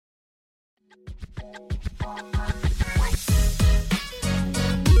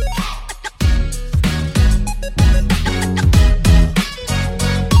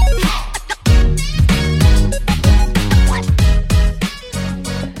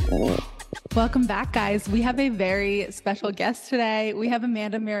Welcome back, guys. We have a very special guest today. We have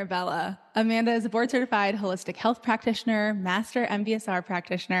Amanda Mirabella. Amanda is a board-certified holistic health practitioner, master MBSR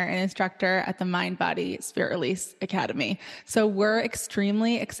practitioner, and instructor at the Mind Body Spirit Release Academy. So we're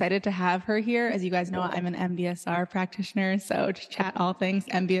extremely excited to have her here. As you guys know, I'm an MBSR practitioner, so to chat all things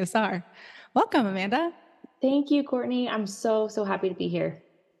MBSR. Welcome, Amanda. Thank you, Courtney. I'm so happy to be here.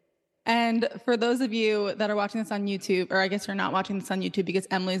 And for those of you that are watching this on YouTube, or I guess you're not watching this on YouTube because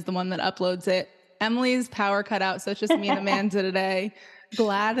Emily's the one that uploads it. Emily's power cut out, so it's just me and Amanda today.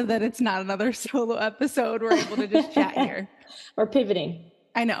 Glad that it's not another solo episode. We're able to just chat here. We're pivoting.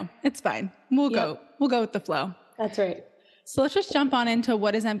 I know. It's fine. We'll go with the flow. That's right. So let's just jump on into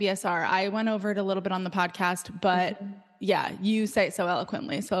what is MBSR. I went over it a little bit on the podcast, but yeah, you say it so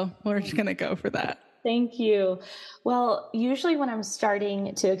eloquently. So we're just going to go for that. Thank you. Well, usually when I'm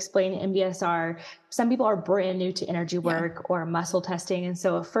starting to explain MBSR, some people are brand new to energy work or muscle testing. And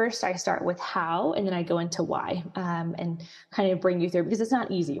so first I start with how, and then I go into why, and kind of bring you through, because it's not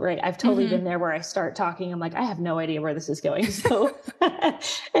easy, right? I've totally been there where I start talking. I'm like, I have no idea where this is going. So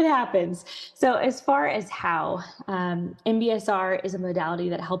it happens. So as far as how, MBSR is a modality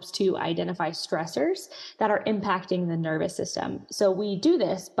that helps to identify stressors that are impacting the nervous system. So we do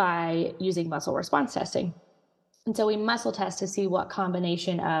this by using muscle response testing. And so we muscle test to see what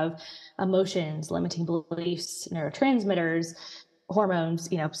combination of emotions, limiting beliefs, neurotransmitters, hormones,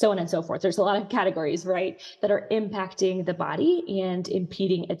 so on and so forth. There's a lot of categories, right, that are impacting the body and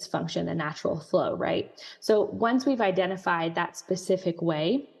impeding its function, the natural flow, right? So once we've identified that specific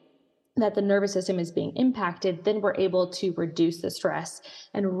way that the nervous system is being impacted, then we're able to reduce the stress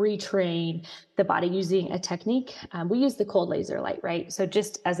and retrain the body using a technique. We use the cold laser light, right? So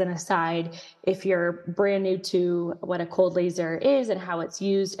just as an aside, if you're brand new to what a cold laser is and how it's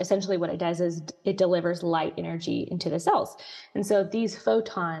used, essentially what it does is it delivers light energy into the cells. And so these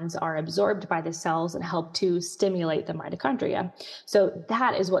photons are absorbed by the cells and help to stimulate the mitochondria. So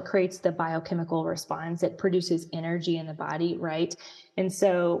that is what creates the biochemical response. It produces energy in the body, right? And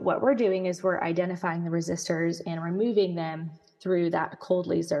so what we're doing is we're identifying the resistors and removing them through that cold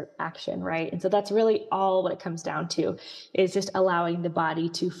laser action, right? And so that's really all what it comes down to, is just allowing the body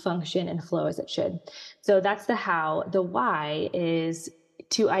to function and flow as it should. So that's the how. The why is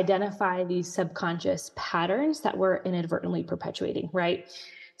to identify these subconscious patterns that we're inadvertently perpetuating, right?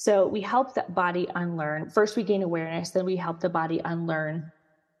 So we help that body unlearn. First, we gain awareness, then we help the body unlearn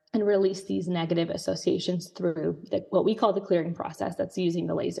and release these negative associations through what we call the clearing process. That's using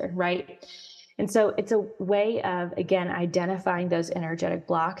the laser, right? And so it's a way of, again, identifying those energetic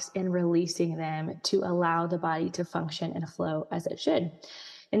blocks and releasing them to allow the body to function and flow as it should.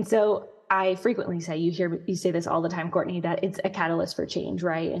 And so I frequently say, you say this all the time, Courtney, that it's a catalyst for change,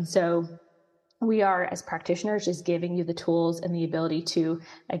 right? And so we are, as practitioners, just giving you the tools and the ability to,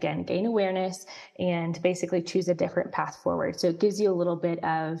 again, gain awareness and basically choose a different path forward. So it gives you a little bit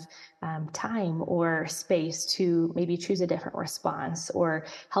of time or space to maybe choose a different response or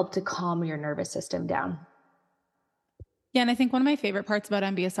help to calm your nervous system down. Yeah. And I think one of my favorite parts about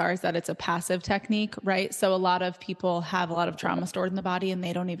MBSR is that it's a passive technique, right? So a lot of people have a lot of trauma stored in the body and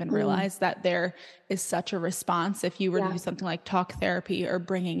they don't even realize that there is such a response if you were to do something like talk therapy or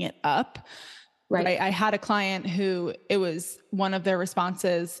bringing it up. Right. I had a client who it was one of their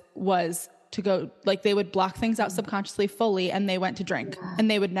responses was to go, like they would block things out subconsciously fully and they went to drink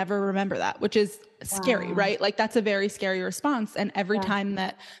and they would never remember that, which is scary, right? Like that's a very scary response. And every time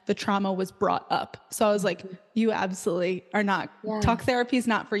that the trauma was brought up. So I was like, you absolutely are not, talk therapy is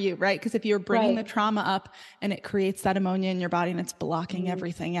not for you, right? Because if you're bringing the trauma up and it creates that ammonia in your body and it's blocking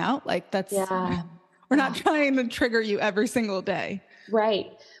everything out, like that's, we're not trying to trigger you every single day.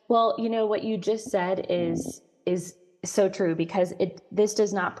 Right. Well, what you just said is so true, because this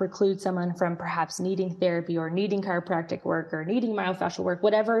does not preclude someone from perhaps needing therapy or needing chiropractic work or needing myofascial work,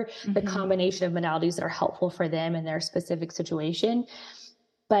 whatever the combination of modalities that are helpful for them in their specific situation.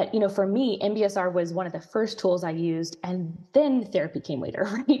 But, for me, MBSR was one of the first tools I used, and then therapy came later,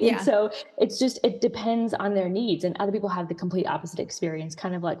 right? Yeah. And so it depends on their needs, and other people have the complete opposite experience,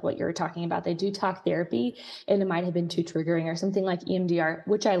 kind of like what you were talking about. They do talk therapy and it might have been too triggering, or something like EMDR,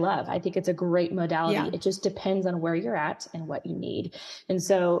 which I love. I think it's a great modality. Yeah. It just depends on where you're at and what you need. And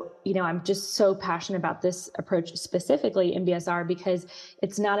so, I'm just so passionate about this approach, specifically MBSR, because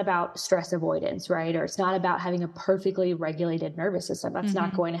it's not about stress avoidance, right? Or it's not about having a perfectly regulated nervous system. That's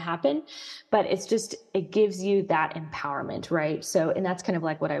not going to happen, but it gives you that empowerment, right? So, and that's kind of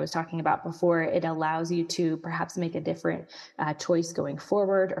like what I was talking about before. It allows you to perhaps make a different choice going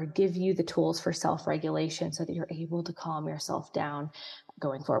forward, or give you the tools for self-regulation so that you're able to calm yourself down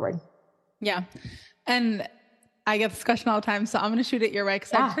going forward. Yeah. And I get this question all the time, so I'm going to shoot it your way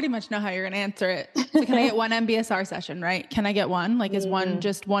because I pretty much know how you're going to answer it. So can I get one MBSR session, right? Can I get one? Like, is one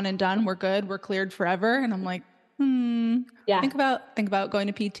just one and done? We're good. We're cleared forever. And I'm like, think about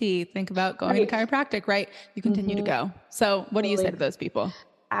going to PT, think about going to chiropractic, right? You continue to go. So what do you say to those people?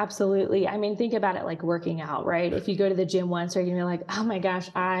 Absolutely. I mean, think about it like working out, right? If you go to the gym once, you're going to be like, oh my gosh,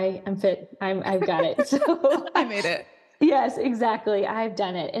 I am fit. I've got it. So I made it. Yes, exactly. I've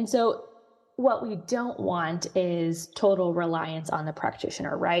done it. And so what we don't want is total reliance on the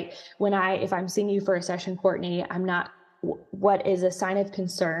practitioner, right? If I'm seeing you for a session, Courtney, what is a sign of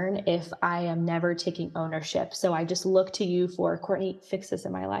concern if I am never taking ownership? So I just look to you for, Courtney, fix this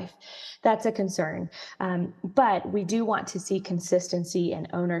in my life. That's a concern. But we do want to see consistency and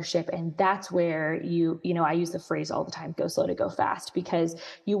ownership. And that's where I use the phrase all the time, go slow to go fast, because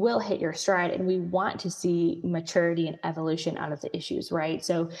you will hit your stride, and we want to see maturity and evolution out of the issues, right?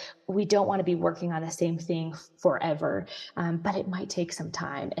 So we don't want to be working on the same thing forever, but it might take some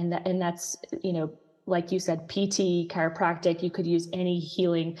time. And that's, like you said, PT, chiropractic, you could use any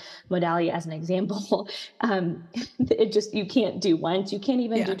healing modality as an example. You can't do once, you can't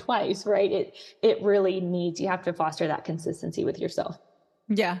even do twice, right? It really you have to foster that consistency with yourself.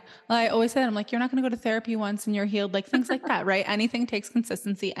 Yeah. I always say that. I'm like, you're not going to go to therapy once and you're healed, like things like that, right? Anything takes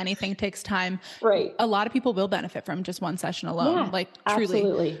consistency. Anything takes time. Right. A lot of people will benefit from just one session alone, like truly.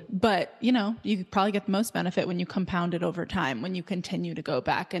 Absolutely. But you probably get the most benefit when you compound it over time, when you continue to go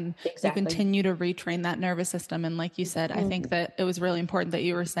back and you continue to retrain that nervous system. And like you said, I think that it was really important that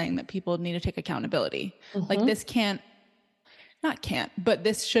you were saying that people need to take accountability. Like this but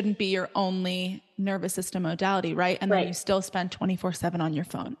this shouldn't be your only nervous system modality, right? And then you still spend 24/7 on your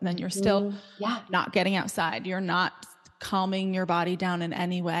phone, and then you're still not getting outside. You're not calming your body down in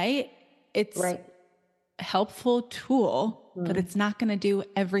any way. It's a helpful tool, but it's not going to do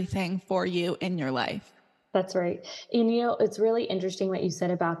everything for you in your life. That's right. And it's really interesting what you said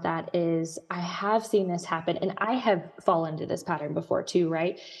about that. Is I have seen this happen, and I have fallen into this pattern before too,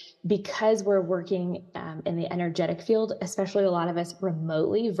 right? Because we're working in the energetic field, especially a lot of us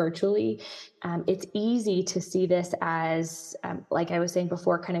remotely, virtually, it's easy to see this as, like I was saying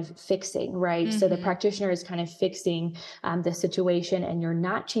before, kind of fixing, right? So the practitioner is kind of fixing the situation, and you're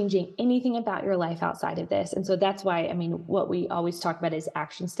not changing anything about your life outside of this. And so that's why, what we always talk about is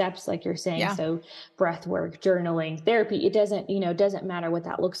action steps, like you're saying. So breath work, journaling, therapy, it doesn't matter what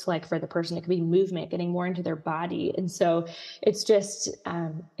that looks like for the person. It could be movement, getting more into their body. And so it's just,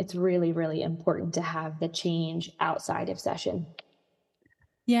 it's really, really important to have the change outside of session.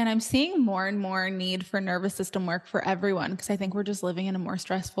 Yeah. And I'm seeing more and more need for nervous system work for everyone, because I think we're just living in a more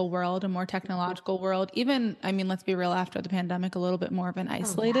stressful world, a more technological world. Even, let's be real, after the pandemic, a little bit more of an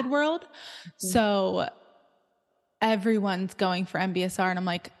isolated world. So everyone's going for MBSR, and I'm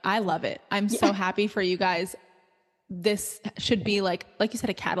like, I love it. I'm so happy for you guys. This should be like you said,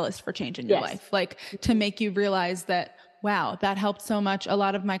 a catalyst for change in your life, like to make you realize that, wow, that helped so much. A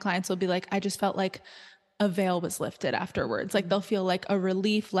lot of my clients will be like, I just felt like a veil was lifted afterwards. Like they'll feel like a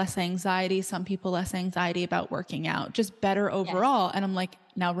relief, less anxiety. Some people less anxiety about working out, just better overall. And I'm like,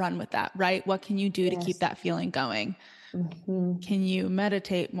 now run with that, right? What can you do to keep that feeling going? Can you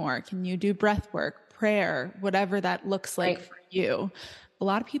meditate more? Can you do breath work, prayer, whatever that looks like for you? A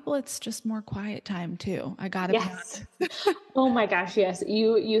lot of people, it's just more quiet time too. I gotta be honest. Oh my gosh. Yes.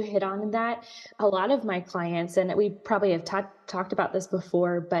 You hit on that. A lot of my clients, and we probably have talked about this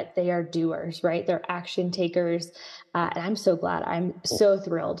before, but they are doers, right? They're action takers. And I'm so glad. I'm so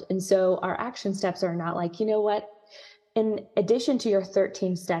thrilled. And so our action steps are not like, you know what? In addition to your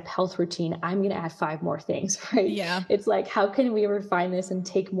 13-step health routine, I'm going to add 5 more things, right? Yeah. It's like, how can we refine this and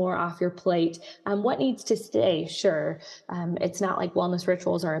take more off your plate? What needs to stay? Sure. It's not like wellness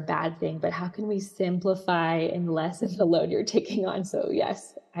rituals are a bad thing, but how can we simplify and lessen the load you're taking on? So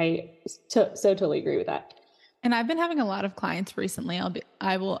yes, I so totally agree with that. And I've been having a lot of clients recently.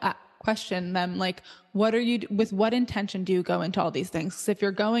 I will question them, like, with what intention do you go into all these things? Because if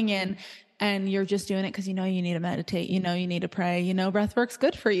you're going in and you're just doing it because you need to meditate, you need to pray, breath work's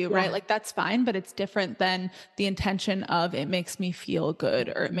good for you, right? Like that's fine, but it's different than the intention of it makes me feel good,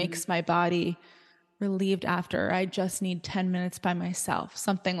 or it makes my body relieved after. I just need 10 minutes by myself,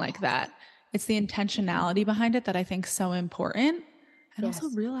 something like that. It's the intentionality behind it that I think is so important. And also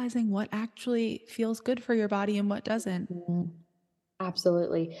realizing what actually feels good for your body and what doesn't.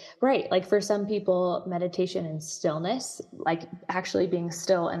 Absolutely. Right. Like for some people, meditation and stillness, like actually being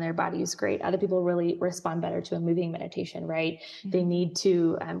still in their body is great. Other people really respond better to a moving meditation, right? They Mhm. need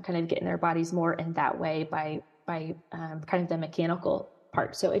to kind of get in their bodies more in that way by kind of the mechanical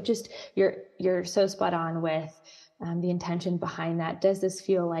part. So it just, you're so spot on with the intention behind that. Does this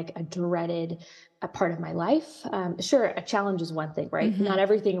feel like a dreaded a part of my life? Sure, a challenge is one thing, right? Not Mhm.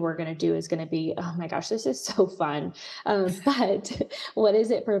 everything we're going to do is going to be, oh my gosh, this is so fun. But what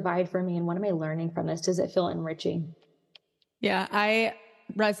does it provide for me? And what am I learning from this? Does it feel enriching? Yeah, I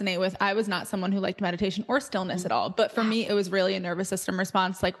resonate with, I was not someone who liked meditation or stillness Mm. at all. But for Yeah. me, it was really a nervous system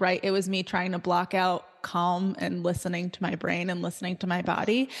response. Like, right, it was me trying to block out calm and listening to my brain and listening to my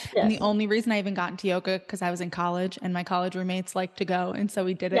body. And the Yes. only reason I even got into yoga, because I was in college and my college roommates liked to go. And so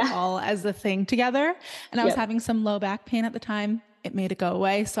we did it Yeah. all as a thing together. And I was Yep. having some low back pain at the time. It made it go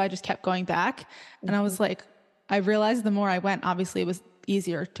away. So I just kept going back. And I Mhm. was like, I realized the more I went, obviously it was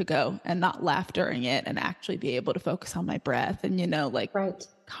easier to go and not laugh during it and actually be able to focus on my breath and, like Right.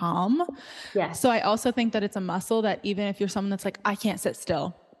 calm. So Yes. I also think that it's a muscle that even if you're someone that's like, I can't sit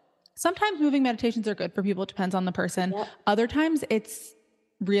still, sometimes moving meditations are good for people. It depends on the person. Yep. Other times it's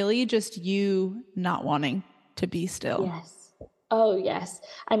really just you not wanting to be still. Yes. Oh, yes.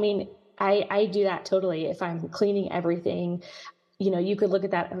 I mean, I do that totally. If I'm cleaning everything, you could look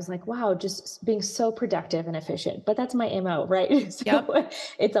at that. I was like, wow, just being so productive and efficient. But that's my MO, right? Yep. So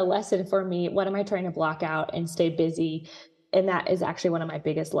it's a lesson for me. What am I trying to block out and stay busy? And that is actually one of my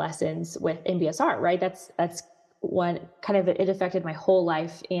biggest lessons with MBSR, right? That's one kind of, it affected my whole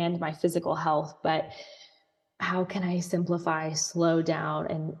life and my physical health. But how can I simplify, slow down?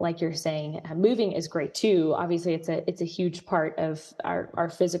 And like you're saying, moving is great too. Obviously, it's a huge part of our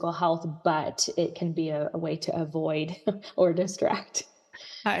physical health, but it can be a way to avoid or distract.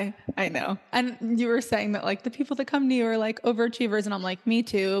 I know. And you were saying that like the people that come to you are like overachievers. And I'm like, me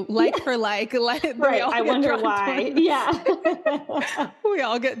too. Like Yeah, for like, we right. all I get wonder drawn to one why. another. Yeah. We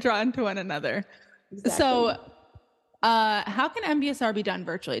all get drawn to one another. Exactly. So, how can MBSR be done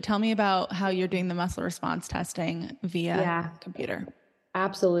virtually? Tell me about how you're doing the muscle response testing via Yeah. computer.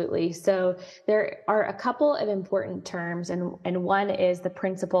 Absolutely. So there are a couple of important terms, and one is the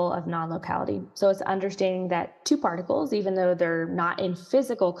principle of non-locality. So it's understanding that two particles, even though they're not in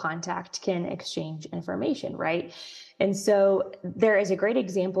physical contact, can exchange information, right? And so there is a great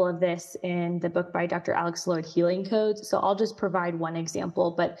example of this in the book by Dr. Alex Lloyd, Healing Codes. So I'll just provide one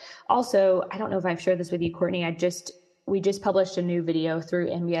example, but also, I don't know if I've shared this with you, Courtney. We just published a new video through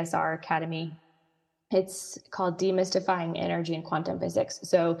MBSR Academy. It's called Demystifying Energy and Quantum Physics.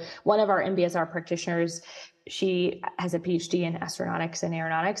 So one of our MBSR practitioners, she has a PhD in astronautics and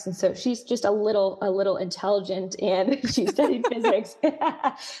aeronautics. And so she's just a little intelligent, and she studied physics.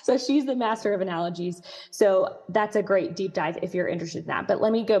 So she's the master of analogies. So that's a great deep dive if you're interested in that. But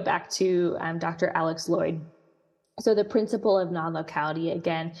let me go back to Dr. Alex Lloyd. So the principle of non-locality,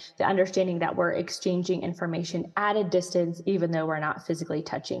 again, the understanding that we're exchanging information at a distance, even though we're not physically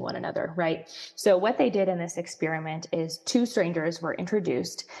touching one another, right? So what they did in this experiment is two strangers were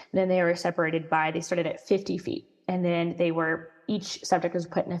introduced, and then they were separated they started at 50 feet. And then each subject was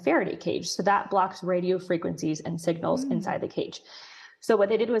put in a Faraday cage. So that blocks radio frequencies and signals Mm. inside the cage. So what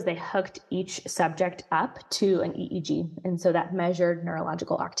they did was they hooked each subject up to an EEG. And so that measured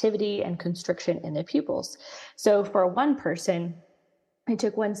neurological activity and constriction in the pupils. So for one person, I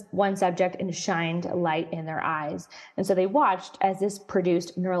took one subject and shined a light in their eyes. And so they watched as this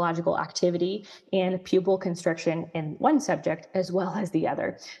produced neurological activity and pupil constriction in one subject as well as the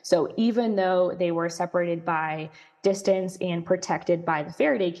other. So even though they were separated by distance and protected by the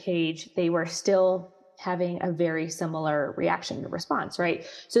Faraday cage, they were still having a very similar reaction to response, right?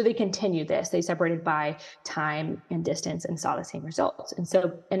 So they continued this. They separated by time and distance and saw the same results. And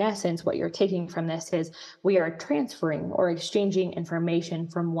so in essence, what you're taking from this is we are transferring or exchanging information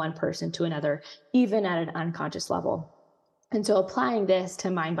from one person to another, even at an unconscious level. And so applying this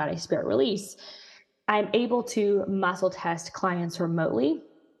to mind, body, spirit release, I'm able to muscle test clients remotely,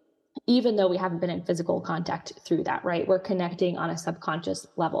 even though we haven't been in physical contact through that, right? We're connecting on a subconscious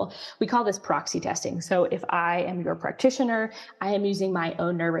level. We call this proxy testing. So if I am your practitioner, I am using my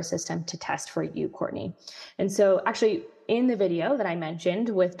own nervous system to test for you, Courtney. And so actually in the video that I mentioned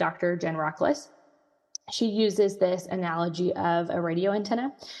with Dr. Jen Rockless, she uses this analogy of a radio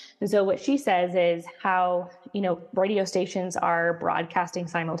antenna. And so what she says is how, radio stations are broadcasting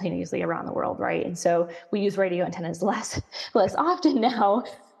simultaneously around the world, right? And so we use radio antennas less often now,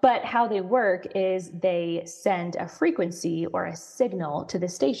 but how they work is they send a frequency or a signal to the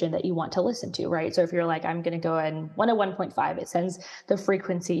station that you want to listen to, right? So if you're like, I'm going to go in 101.5, it sends the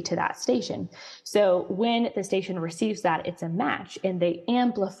frequency to that station. So when the station receives that, it's a match, and they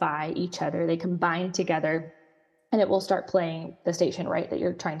amplify each other, they combine together, and it will start playing the station, right, that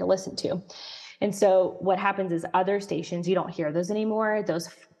you're trying to listen to. And so what happens is other stations, you don't hear those anymore. Those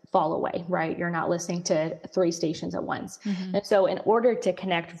fall away, right? You're not listening to 3 stations at once. Mm-hmm. And so in order to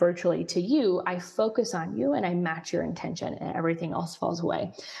connect virtually to you, I focus on you and I match your intention, and everything else falls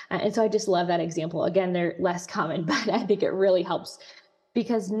away. And so I just love that example. Again, they're less common, but I think it really helps,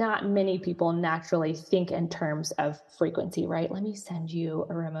 because not many people naturally think in terms of frequency, right? Let me send you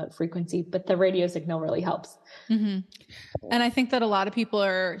a remote frequency, but the radio signal really helps. Mm-hmm. And I think that a lot of people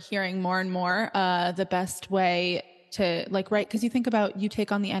are hearing more and more the best way to, like, right, because you think about, you take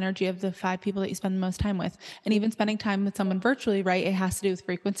on the energy of the 5 people that you spend the most time with, and even spending time with someone virtually, right, it has to do with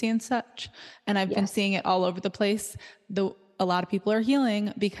frequency and such. And I've been seeing it all over the place. A lot of people are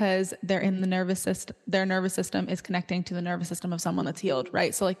healing because they're in the nervous system. Their nervous system is connecting to the nervous system of someone that's healed,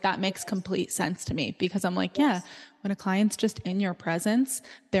 right? So like that makes complete sense to me, because I'm like, yeah, when a client's just in your presence,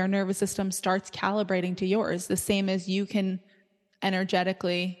 their nervous system starts calibrating to yours, the same as you can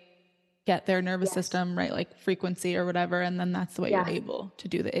energetically get their nervous system, right? Like frequency or whatever. And then that's the way you're able to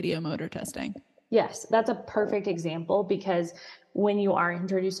do the ideomotor testing. Yes, that's a perfect example, because when you are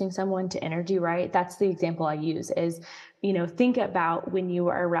introducing someone to energy, right? That's the example I use is, think about when you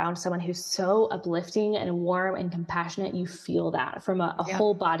are around someone who's so uplifting and warm and compassionate, you feel that from a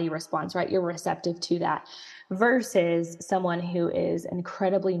whole body response, right? You're receptive to that, versus someone who is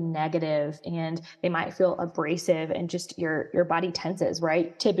incredibly negative and they might feel abrasive and just your body tenses,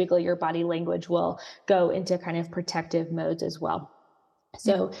 right? Typically your body language will go into kind of protective modes as well.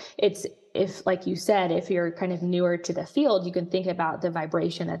 So if, like you said, if you're kind of newer to the field, you can think about the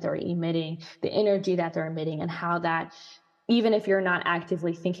vibration that they're emitting, the energy that they're emitting, and how that, even if you're not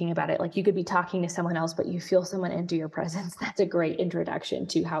actively thinking about it, like you could be talking to someone else, but you feel someone enter your presence. That's a great introduction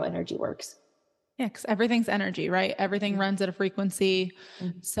to how energy works. Yeah, because everything's energy, right? Everything runs at a frequency.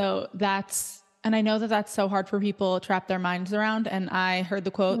 So and I know that that's so hard for people to wrap their minds around. And I heard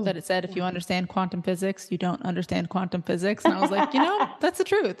the quote that it said, if you understand quantum physics, you don't understand quantum physics. And I was like, that's the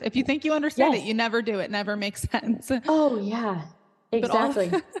truth. If you think you understand it, you never do. It never makes sense. Oh yeah, exactly.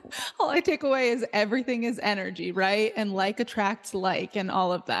 But all I take away is everything is energy, right? And like attracts like, and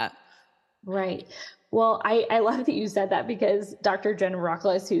all of that. Right. Well, I love that you said that, because Dr. Jen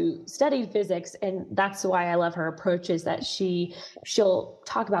Rockless, who studied physics, and that's why I love her approach, is that she'll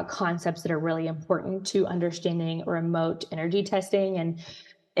talk about concepts that are really important to understanding remote energy testing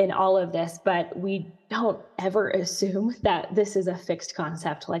and all of this, but we don't ever assume that this is a fixed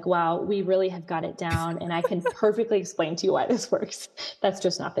concept. Like, wow, we really have got it down and I can perfectly explain to you why this works. That's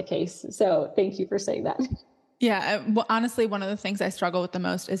just not the case. So thank you for saying that. Yeah. Well, honestly, one of the things I struggle with the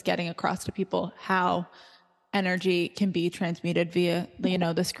most is getting across to people how energy can be transmuted via,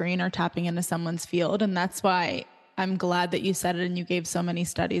 the screen or tapping into someone's field. And that's why I'm glad that you said it and you gave so many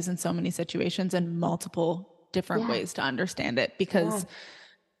studies and so many situations and multiple different ways to understand it, because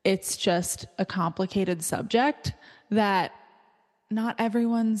it's just a complicated subject that not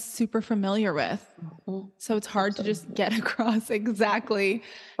everyone's super familiar with. So it's hard to just get across exactly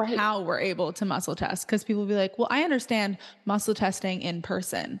how we're able to muscle test. Cause people will be like, well, I understand muscle testing in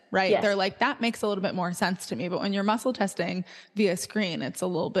person, right? They're like, that makes a little bit more sense to me. But when you're muscle testing via screen, it's a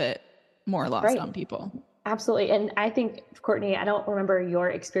little bit more lost on people. Absolutely. And I think, Courtney, I don't remember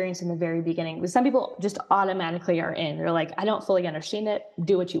your experience in the very beginning, but some people just automatically are in. They're like, I don't fully understand it.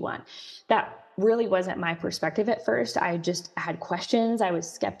 Do what you want. That really wasn't my perspective at first. I just had questions. I was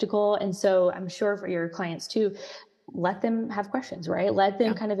skeptical. And so I'm sure for your clients too, let them have questions, right? Let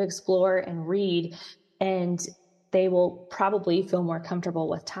them kind of explore and read, and they will probably feel more comfortable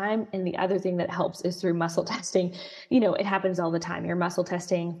with time. And the other thing that helps is through muscle testing. It happens all the time. You're muscle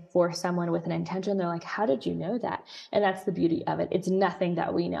testing for someone with an intention. They're like, how did you know that? And that's the beauty of it. It's nothing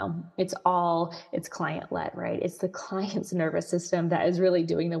that we know. It's client led, right? It's the client's nervous system that is really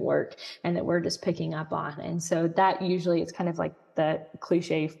doing the work and that we're just picking up on. And so that usually, it's kind of like the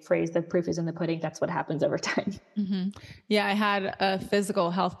cliche phrase, the proof is in the pudding. That's what happens over time. Mm-hmm. Yeah. I had a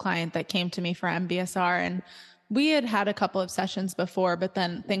physical health client that came to me for MBSR, and we had a couple of sessions before, but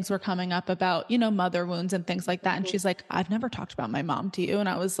then things were coming up about, mother wounds and things like that. And she's like, I've never talked about my mom to you. And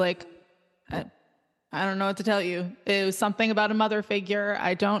I was like, I don't know what to tell you. It was something about a mother figure.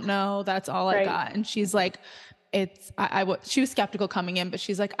 I don't know. That's all I got. And she's like, she was skeptical coming in, but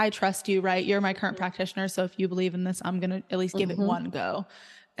she's like, I trust you, right? You're my current practitioner. So if you believe in this, I'm going to at least give it one go.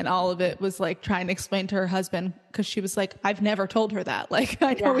 And all of it was like trying to explain to her husband, because she was like, I've never told her that. Like,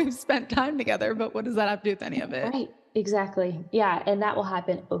 I know Yeah. we've spent time together, but what does that have to do with any of it? Right. Exactly. Yeah. And that will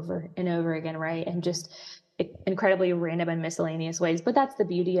happen over and over again. Right. And just incredibly random and miscellaneous ways. But that's the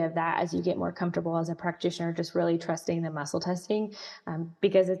beauty of that as you get more comfortable as a practitioner, just really trusting the muscle testing.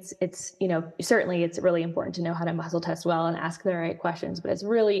 Because certainly it's really important to know how to muscle test well and ask the right questions, but it's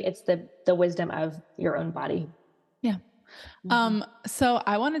the wisdom of your own body. Yeah. Mhm. So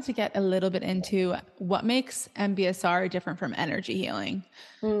I wanted to get a little bit into what makes MBSR different from energy healing.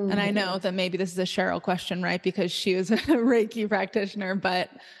 And I know that maybe this is a Cheryl question, right? Because she was a Reiki practitioner, but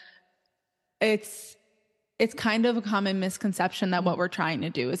it's kind of a common misconception that what we're trying to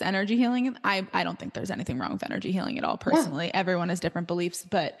do is energy healing. I don't think there's anything wrong with energy healing at all. Personally, Yeah. everyone has different beliefs,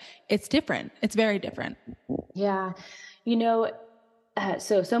 but it's different. It's very different. Yeah. You know,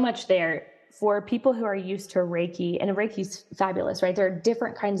 so much there for people who are used to Reiki, and Reiki's fabulous, right? There are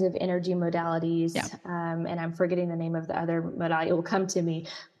different kinds of energy Yeah. modalities. And I'm forgetting the name of the other modality. It will come to me.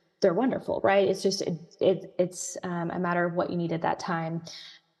 They're wonderful, right? It's just, it's a matter of what you need at that time.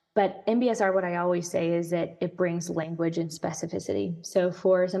 But MBSR, what I always say is that it brings language and specificity. So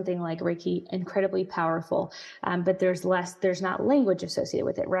for something like Reiki, incredibly powerful, but there's not language associated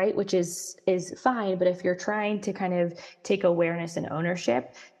with it, right? Which is fine. But if you're trying to kind of take awareness and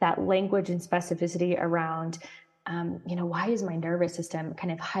ownership, that language and specificity around, why is my nervous system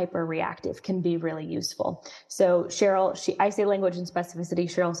kind of hyper reactive can be really useful. So Cheryl, I say language and specificity.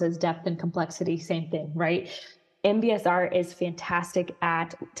 Cheryl says depth and complexity, same thing, right? MBSR is fantastic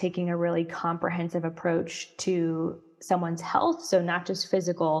at taking a really comprehensive approach to someone's health. So not just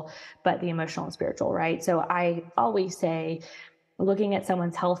physical, but the emotional and spiritual, right? So I always say looking at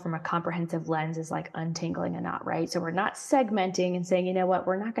someone's health from a comprehensive lens is like untangling a knot, right? So we're not segmenting and saying, you know what,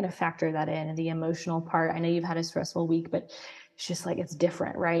 we're not going to factor that in. And the emotional part, I know you've had a stressful week, but it's just like, it's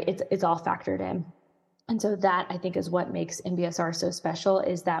different, right? It's all factored in. And so that I think is what makes MBSR so special,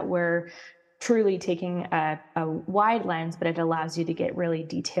 is that we're truly taking a wide lens, but it allows you to get really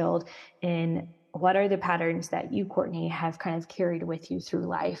detailed in what are the patterns that you, Courtney, have kind of carried with you through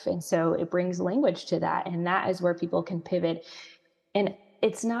life. And so it brings language to that. And that is where people can pivot. And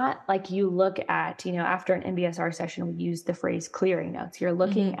it's not like you look at, after an MBSR session, we use the phrase clearing notes. You're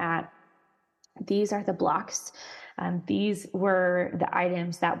looking at, these are the blocks. These were the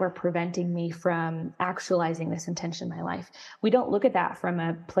items that were preventing me from actualizing this intention in my life. We don't look at that from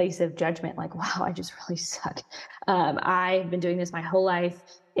a place of judgment, like, wow, I just really suck. I've been doing this my whole life.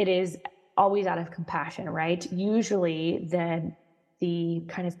 It is always out of compassion, right? Usually the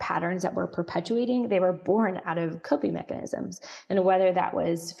kind of patterns that we're perpetuating, they were born out of coping mechanisms. And whether that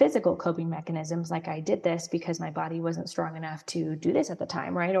was physical coping mechanisms, like I did this because my body wasn't strong enough to do this at the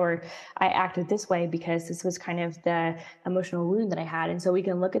time, right? Or I acted this way because this was kind of the emotional wound that I had. And so we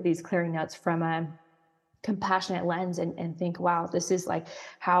can look at these clearing notes from a compassionate lens and think, wow, this is like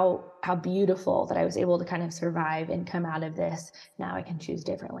how beautiful that I was able to kind of survive and come out of this. Now I can choose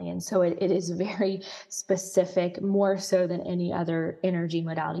differently. And so it is very specific, more so than any other energy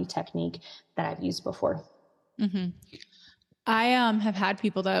modality technique that I've used before. I have had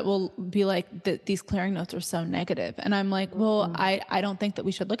people that will be like, these clearing notes are so negative. And I'm like, well, I don't think that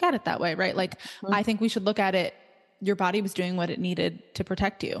we should look at it that way, right? Like, I think we should look at it, your body was doing what it needed to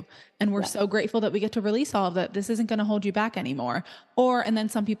protect you. And we're so grateful that we get to release all of that. This isn't going to hold you back anymore. And then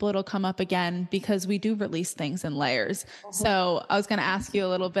some people, it'll come up again because we do release things in layers. So I was going to ask you a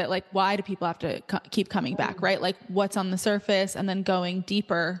little bit, like, why do people have to keep coming back, right? Like, what's on the surface and then going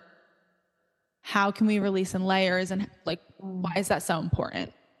deeper? How can we release in layers, and like, why is that so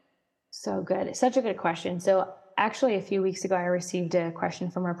important? So good. Such a good question. So actually a few weeks ago, I received a question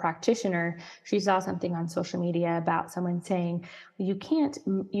from a practitioner. She saw something on social media about someone saying, you can't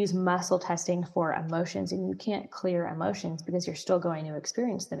use muscle testing for emotions, and you can't clear emotions because you're still going to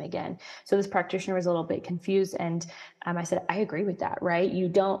experience them again. So this practitioner was a little bit confused. And I said, I agree with that, right?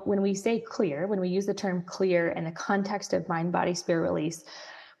 When we say clear, when we use the term clear in the context of mind, body, spirit release,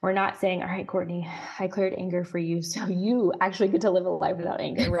 we're not saying, all right, Courtney, I cleared anger for you, so you actually get to live a life without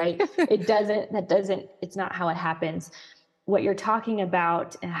anger, right? It's not how it happens. What you're talking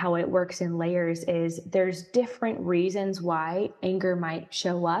about and how it works in layers is there's different reasons why anger might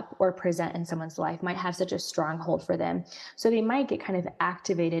show up or present in someone's life, might have such a stronghold for them. So they might get kind of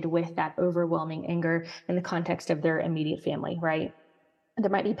activated with that overwhelming anger in the context of their immediate family, right? There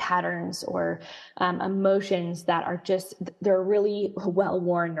might be patterns or emotions that are they're really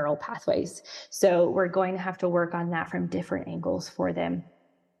well-worn neural pathways. So we're going to have to work on that from different angles for them.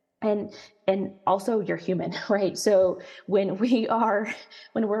 And also you're human, right? So when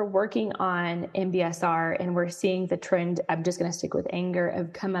we're working on MBSR and we're seeing the trend, I'm just going to stick with anger,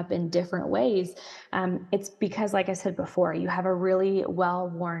 of come up in different ways. It's because, like I said before, you have a really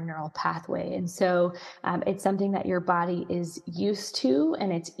well-worn neural pathway. And so it's something that your body is used to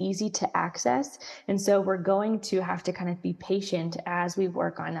and it's easy to access. And so we're going to have to kind of be patient as we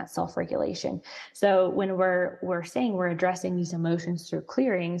work on that self-regulation. So when we're saying we're addressing these emotions through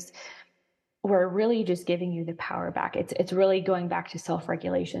clearings, we're really just giving you the power back. It's really going back to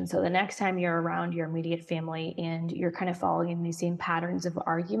self-regulation. So the next time you're around your immediate family and you're kind of following these same patterns of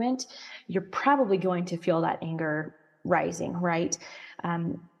argument, you're probably going to feel that anger rising, right?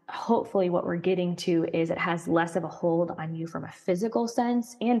 Hopefully what we're getting to is it has less of a hold on you from a physical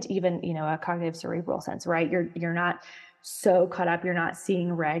sense and even, a cognitive cerebral sense, right? You're not so caught up, you're not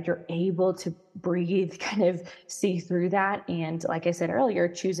seeing red, you're able to breathe, kind of see through that. And like I said earlier,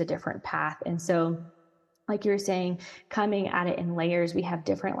 choose a different path. And so, like you were saying, coming at it in layers, we have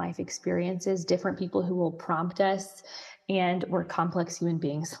different life experiences, different people who will prompt us, and we're complex human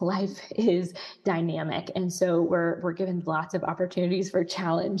beings. Life is dynamic. And so we're given lots of opportunities for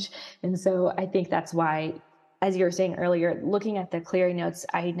challenge. And so I think that's why, as you were saying earlier, looking at the clearing notes,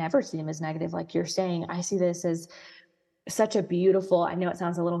 I never see them as negative. Like you're saying, I see this as such a beautiful, I know it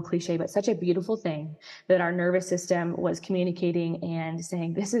sounds a little cliche, but such a beautiful thing that our nervous system was communicating and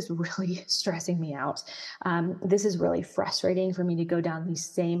saying, this is really stressing me out. This is really frustrating for me to go down these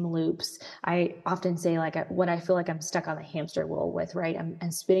same loops. I often say what I feel like I'm stuck on the hamster wheel with, right?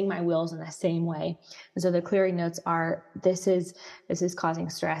 I'm spinning my wheels in the same way. And so the clearing notes are, this is causing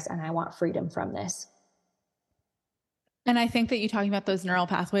stress and I want freedom from this. And I think that you talking about those neural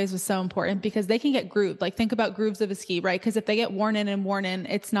pathways was so important because they can get grooved. Like think about grooves of a ski, right? Because if they get worn in,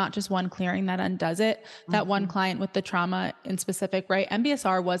 it's not just one clearing that undoes it. That one client with the trauma in specific, right?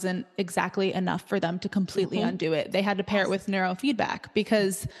 MBSR wasn't exactly enough for them to completely undo it. They had to pair it with neurofeedback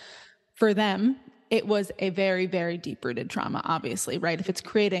because for them, it was a very, very deep rooted trauma, obviously, right? If it's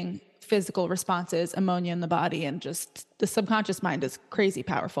creating physical responses, ammonia in the body, and just the subconscious mind is crazy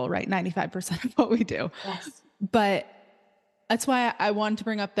powerful, right? 95% of what we do. Yes. But that's why I wanted to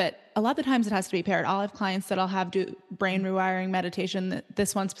bring up that a lot of the times it has to be paired. I'll have clients that I'll have do brain rewiring meditation.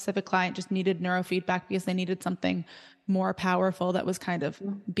 This one specific client just needed neurofeedback because they needed something more powerful that was kind of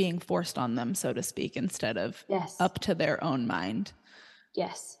being forced on them, so to speak, instead of up to their own mind.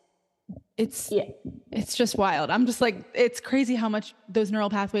 Yes. It's just wild. I'm just like, it's crazy how much those neural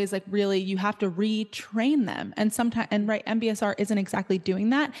pathways, like really, you have to retrain them. And sometimes, and right, MBSR isn't exactly doing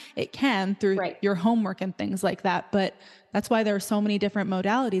that. It can through your homework and things like that. But that's why there are so many different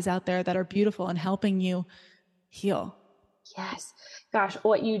modalities out there that are beautiful and helping you heal. Yes. Gosh,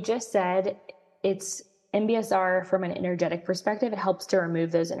 what you just said, it's MBSR from an energetic perspective. It helps to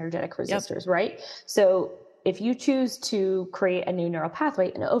remove those energetic resistors, right? So if you choose to create a new neural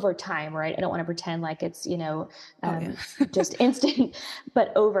pathway, and over time, right? I don't want to pretend like it's, just instant,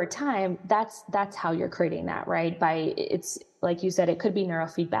 but over time, that's how you're creating that, right? It's like you said, it could be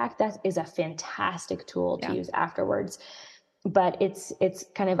neurofeedback. That is a fantastic tool to use afterwards, but it's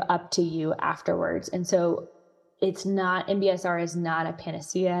kind of up to you afterwards. And so it's not, MBSR is not a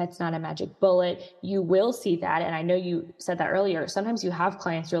panacea. It's not a magic bullet. You will see that. And I know you said that earlier. Sometimes you have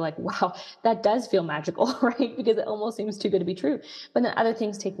clients who are like, wow, that does feel magical, right? Because it almost seems too good to be true. But then other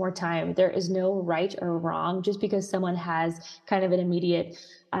things take more time. There is no right or wrong. Just because someone has kind of an immediate,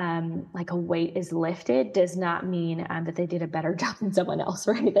 like a weight is lifted does not mean that they did a better job than someone else,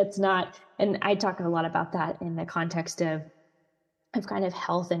 right? That's not, and I talk a lot about that in the context of kind of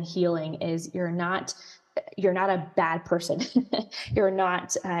health and healing is you're not a bad person. You're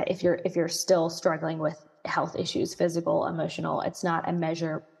not, if you're still struggling with health issues, physical, emotional, it's not a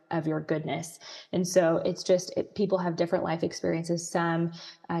measure of your goodness. And so it's just, people have different life experiences. Some,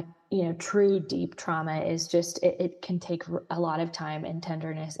 true deep trauma is just, it can take a lot of time and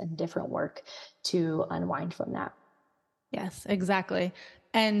tenderness and different work to unwind from that. Yes, exactly.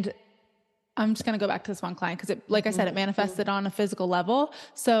 And I'm just going to go back to this one client because like I said, it manifested on a physical level.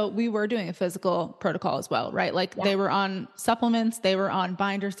 So we were doing a physical protocol as well, right? Like they were on supplements, they were on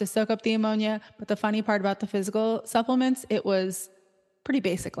binders to soak up the ammonia. But the funny part about the physical supplements, it was pretty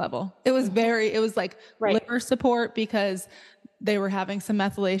basic level. It was it was like liver support because they were having some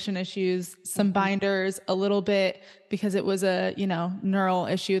methylation issues, some binders, a little bit because it was a, neural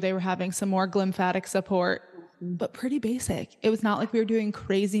issue. They were having some more glymphatic support. But pretty basic. It was not like we were doing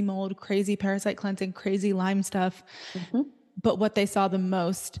crazy mold, crazy parasite cleansing, crazy Lyme stuff. But what they saw the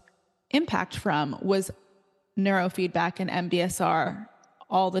most impact from was neurofeedback and MBSR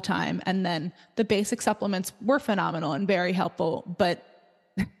all the time. And then the basic supplements were phenomenal and very helpful, but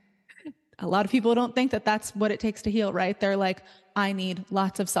a lot of people don't think that that's what it takes to heal, right? They're like, I need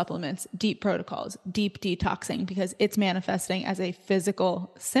lots of supplements, deep protocols, deep detoxing because it's manifesting as a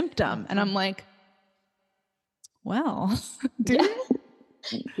physical symptom. And I'm like, well, do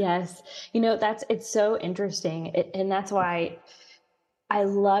you? Yes. It's so interesting. And that's why I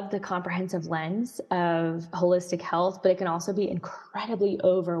love the comprehensive lens of holistic health, but it can also be incredibly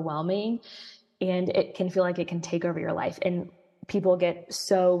overwhelming and it can feel like it can take over your life. And people get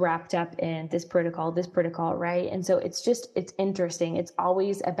so wrapped up in this protocol, right? And so it's interesting. It's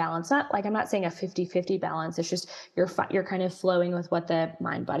always a balance. Not like, I'm not saying a 50-50 balance. It's just you're kind of flowing with what the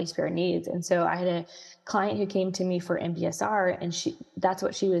mind, body, spirit needs. And so I had a client who came to me for MBSR, and that's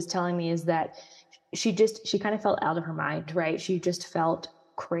what she was telling me, is that she kind of felt out of her mind, right? She just felt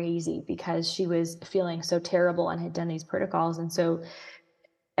crazy because she was feeling so terrible and had done these protocols. And so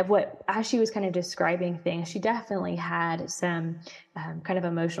as she was kind of describing things, she definitely had some kind of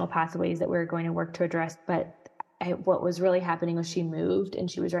emotional pathways that we were going to work to address. But what was really happening was she moved and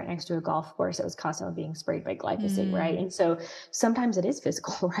she was right next to a golf course that was constantly being sprayed by glyphosate, right? And so sometimes it is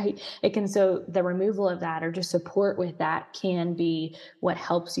physical, right? So the removal of that or just support with that can be what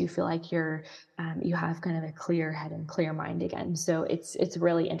helps you feel like you have kind of a clear head and clear mind again. So it's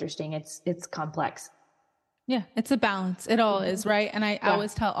really interesting. It's complex. Yeah, it's a balance. It all is, right? And I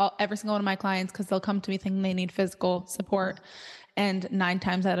always tell every single one of my clients, because they'll come to me thinking they need physical support. And 9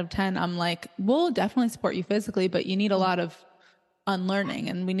 times out of 10, I'm like, we'll definitely support you physically, but you need a lot of unlearning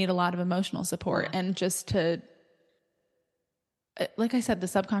and we need a lot of emotional support. And just to, like I said, the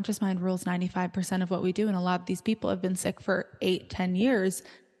subconscious mind rules 95% of what we do. And a lot of these people have been sick for 8-10 years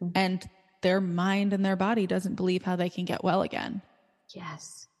and their mind and their body doesn't believe how they can get well again.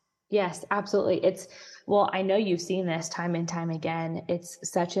 Yes, absolutely. I know you've seen this time and time again. It's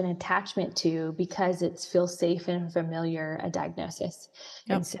such an attachment to, because it feels safe and familiar, a diagnosis.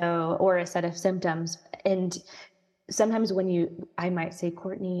 Yep. And so, or a set of symptoms. And sometimes I might say,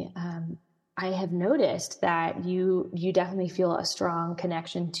 Courtney, I have noticed that you definitely feel a strong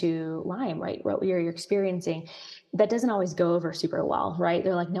connection to Lyme, right? What you're experiencing. That doesn't always go over super well, right?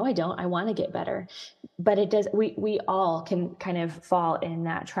 They're like, no, I don't. I want to get better. But it does. We all can kind of fall in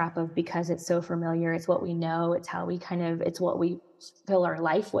that trap of, because it's so familiar. It's what we know. It's how it's what we fill our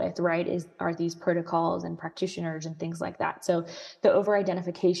life with, right? Are these protocols and practitioners and things like that. So the over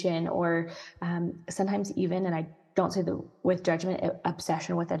identification, or sometimes even, and I don't say with judgment,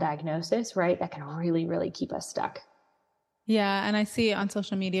 obsession with a diagnosis, right? That can really, really keep us stuck. Yeah. And I see on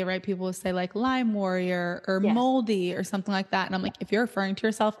social media, right? People will say like Lyme warrior or moldy or something like that. And I'm like, if you're referring to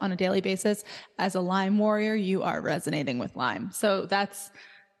yourself on a daily basis as a Lyme warrior, you are resonating with Lyme. So that's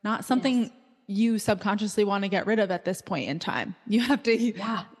not something you subconsciously want to get rid of at this point in time. You have to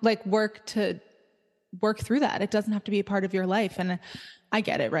work through that. It doesn't have to be a part of your life. And I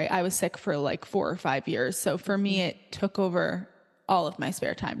get it, right? I was sick for like 4 or 5 years. So for me, it took over all of my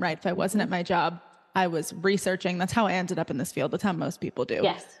spare time, right? If I wasn't at my job, I was researching. That's how I ended up in this field. That's how most people do.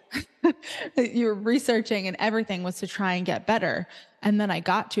 Yes. You're researching and everything was to try and get better. And then I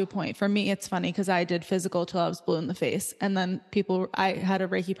got to a point. For me, it's funny because I did physical till I was blue in the face. And then I had a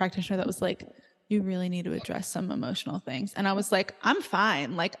Reiki practitioner that was like, you really need to address some emotional things. And I was like, I'm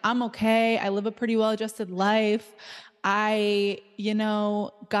fine. Like, I'm okay. I live a pretty well-adjusted life. I,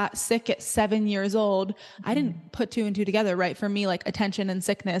 got sick at 7 years old. I didn't put 2 and 2 together, right? For me, like attention and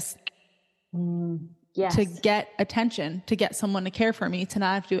sickness, to get attention, to get someone to care for me, to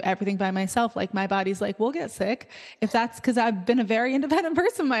not have to do everything by myself. Like my body's like, we'll get sick. If that's because I've been a very independent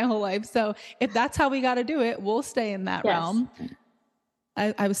person my whole life. So if that's how we got to do it, we'll stay in that realm.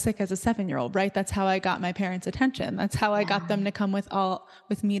 I was sick as a 7-year-old, right? That's how I got my parents' attention. That's how I got them to come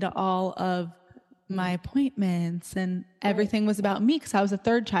with me to all of my appointments, and everything was about me because I was a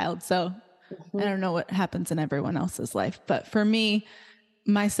 3rd child. So I don't know what happens in everyone else's life, but for me,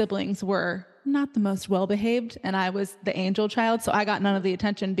 my siblings were not the most well-behaved and I was the angel child. So I got none of the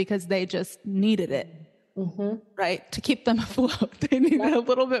attention because they just needed it, right? To keep them afloat. They needed a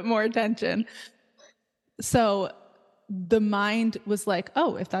little bit more attention. So the mind was like,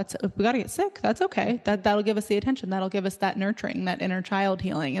 oh, if we got to get sick, that's okay. That'll give us the attention. That'll give us that nurturing, that inner child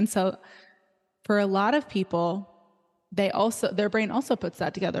healing. And so for a lot of people, their brain also puts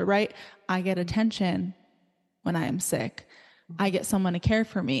that together, right? I get attention when I am sick. I get someone to care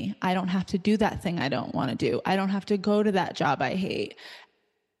for me. I don't have to do that thing I don't want to do. I don't have to go to that job I hate.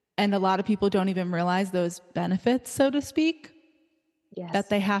 And a lot of people don't even realize those benefits, so to speak, that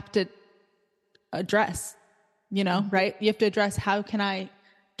they have to address, right? You have to address, how can I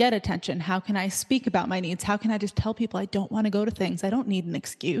get attention? How can I speak about my needs? How can I just tell people I don't want to go to things? I don't need an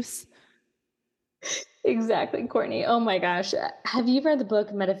excuse. Exactly, Courtney. Oh my gosh. Have you read the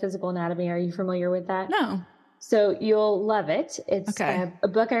book Metaphysical Anatomy? Are you familiar with that? No. So you'll love it. It's Okay. a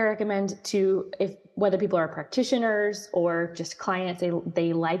book I recommend to, if whether people are practitioners or just clients,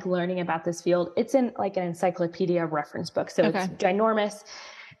 they like learning about this field. It's in like an encyclopedia reference book. So it's Okay. ginormous.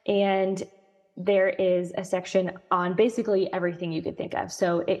 And there is a section on basically everything you could think of.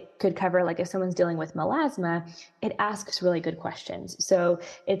 So it could cover, like, if someone's dealing with melasma, it asks really good questions. So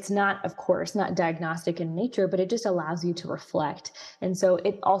it's not, of course, not diagnostic in nature, but it just allows you to reflect. And so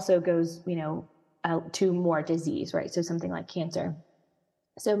it also goes, to more disease, right? So something like cancer.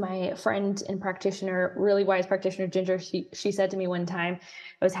 So my friend and practitioner, really wise practitioner, Ginger, she said to me one time,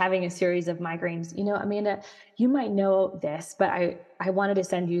 I was having a series of migraines. Amanda, you might know this, but I wanted to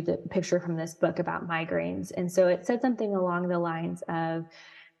send you the picture from this book about migraines. And so it said something along the lines of,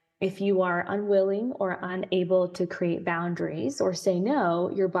 if you are unwilling or unable to create boundaries or say no,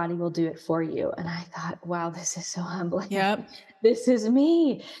 your body will do it for you. And I thought, wow, this is so humbling. Yep. This is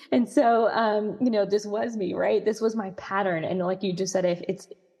me. And so, this was me, right? This was my pattern. And like you just said, if it's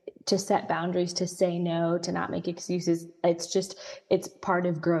to set boundaries, to say no, to not make excuses, it's part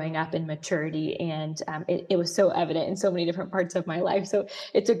of growing up in maturity. And it was so evident in so many different parts of my life. So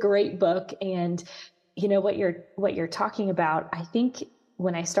it's a great book. And what you're talking about, I think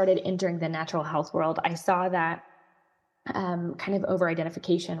when I started entering the natural health world, I saw that kind of over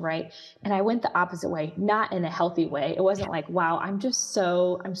identification, right? And I went the opposite way, not in a healthy way. It wasn't like, wow, I'm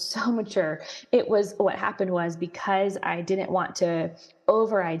so mature. It was, what happened was, because I didn't want to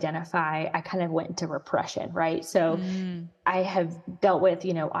over identify, I kind of went into repression, right? So Mm. I have dealt with,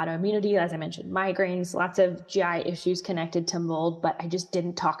 autoimmunity, as I mentioned, migraines, lots of GI issues connected to mold, but I just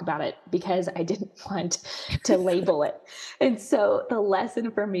didn't talk about it because I didn't want to label it. And so the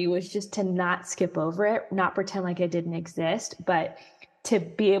lesson for me was just to not skip over it, not pretend like it didn't exist, but to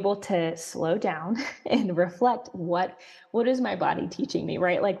be able to slow down and reflect, what is my body teaching me,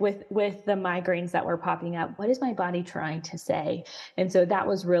 right? Like with the migraines that were popping up, what is my body trying to say? And so that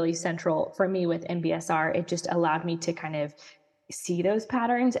was really central for me with MBSR. It just allowed me to kind of see those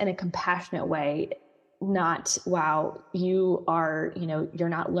patterns in a compassionate way, not, wow, you're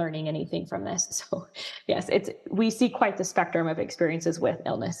not learning anything from this. So yes, we see quite the spectrum of experiences with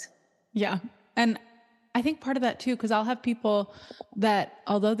illness. Yeah. And I think part of that too, because I'll have people that,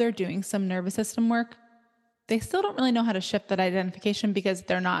 although they're doing some nervous system work, they still don't really know how to shift that identification because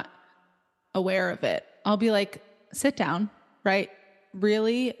they're not aware of it. I'll be like, sit down, right?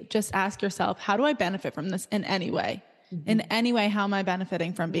 Really just ask yourself, how do I benefit from this in any way? Mm-hmm. In any way, how am I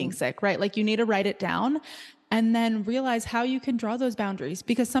benefiting from being sick, right? Like, you need to write it down and then realize how you can draw those boundaries,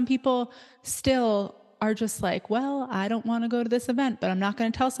 because some people still are just like, well, I don't want to go to this event, but I'm not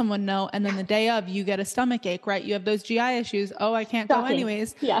going to tell someone no. And then the day of, you get a stomach ache, right? You have those GI issues. Oh, I can't go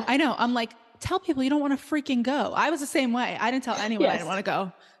anyways. Yeah. I know. I'm like, tell people you don't want to freaking go. I was the same way. I didn't tell anyone I didn't want to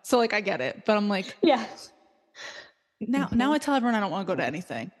go. So like, I get it, but I'm like, yeah. Now I tell everyone I don't want to go to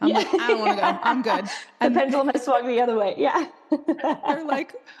anything. I'm like, I don't want to go. I'm good. And the pendulum has swung the other way. Yeah. They're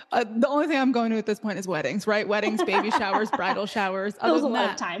like, the only thing I'm going to at this point is weddings, right? Weddings, baby showers, bridal showers. That was a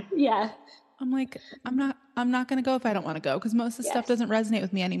lot of time. Yeah. I'm like, I'm not going to go if I don't want to go, because most of the stuff doesn't resonate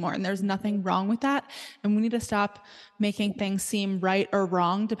with me anymore. And there's nothing wrong with that. And we need to stop making things seem right or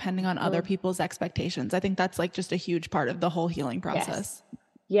wrong depending on other people's expectations. I think that's like just a huge part of the whole healing process.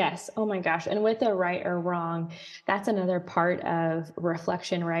 Yes. Oh my gosh. And with the right or wrong, that's another part of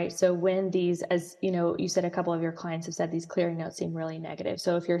reflection, right? So when these, as you said, a couple of your clients have said these clearing notes seem really negative.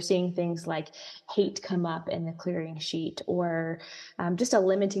 So if you're seeing things like hate come up in the clearing sheet, or just a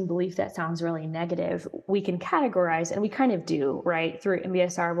limiting belief that sounds really negative, we can categorize, and we kind of do, right? Through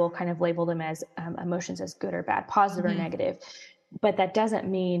MBSR, we'll kind of label them as emotions as good or bad, positive or negative. But that doesn't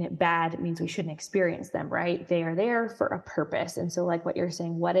mean bad means we shouldn't experience them, right? They are there for a purpose. And so like what you're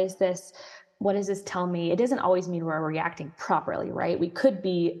saying, what does this tell me? It doesn't always mean we're reacting properly, right? We could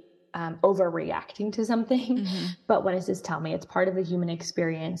be overreacting to something, but what does this tell me? It's part of the human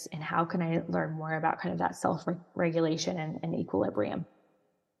experience. And how can I learn more about kind of that self-regulation and equilibrium?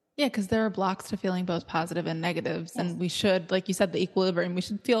 Yeah, because there are blocks to feeling both positive and negatives. And we should, like you said, the equilibrium, we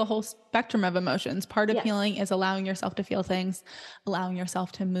should feel a whole spectrum of emotions. Part of healing is allowing yourself to feel things, allowing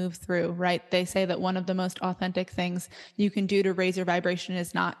yourself to move through, right? They say that one of the most authentic things you can do to raise your vibration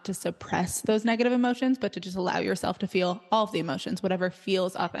is not to suppress those negative emotions, but to just allow yourself to feel all of the emotions, whatever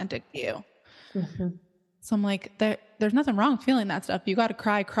feels authentic to you. Mm-hmm. So I'm like, there's nothing wrong feeling that stuff. You got to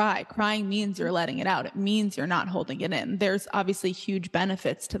cry. Crying means you're letting it out. It means you're not holding it in. There's obviously huge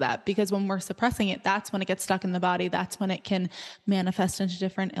benefits to that, because when we're suppressing it, that's when it gets stuck in the body. That's when it can manifest into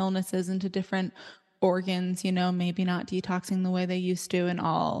different illnesses, into different organs, maybe not detoxing the way they used to, and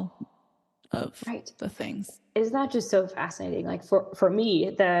all of Right. the things. Isn't that just so fascinating? Like for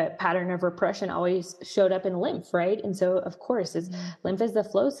me, the pattern of repression always showed up in lymph, right? And so of course it's Mm. lymph is the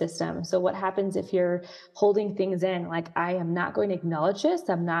flow system. So what happens if you're holding things in? Like, I am not going to acknowledge this.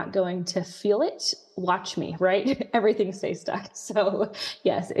 I'm not going to feel it. Watch me, right? Everything stays stuck. So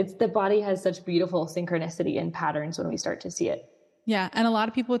yes, it's the body has such beautiful synchronicity and patterns when we start to see it. Yeah. And a lot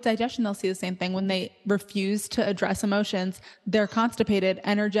of people with digestion, they'll see the same thing when they refuse to address emotions. They're constipated Yeah.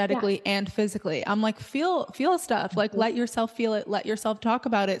 energetically and physically. I'm like, feel stuff. Like, Mhm. let yourself feel it. Let yourself talk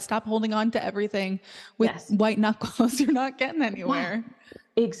about it. Stop holding on to everything with Yes. white knuckles. You're not getting Yeah. anywhere.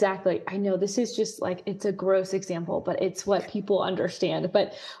 Exactly. I know this is just like, it's a gross example, but it's what people understand.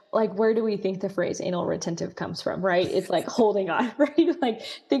 But like, where do we think the phrase anal retentive comes from, right? It's like holding on, right? Like,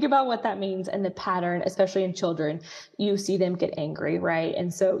 think about what that means and the pattern, especially in children. You see them get angry, right?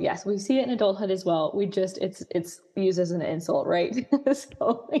 And so, yes, we see it in adulthood as well. We just, it's used as an insult, right?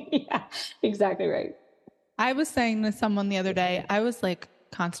 So, yeah, exactly right. I was saying to someone the other day, I was like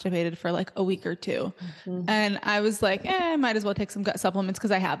constipated for like a week or two. Mhm. And I was like, I might as well take some gut supplements because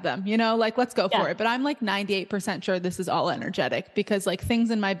I have them, like, let's go for Yeah. it. But I'm like 98% sure this is all energetic because like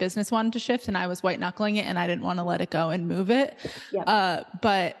things in my business wanted to shift and I was white knuckling it and I didn't want to let it go and move it. Yep.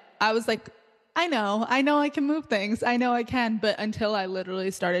 But I was like, I know I can move things. I know I can. But until I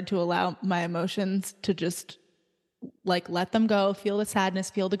literally started to allow my emotions to just like let them go, feel the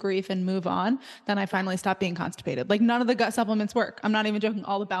sadness, feel the grief and move on, then I finally stopped being constipated. Like none of the gut supplements work. I'm not even joking.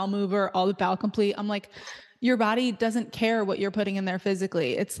 All the bowel mover, all the bowel complete. I'm like, your body doesn't care what you're putting in there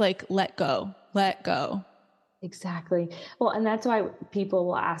physically. It's like, let go, let go. Exactly. Well, and that's why people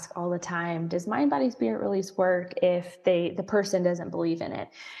will ask all the time, does mind body spirit release work if the person doesn't believe in it?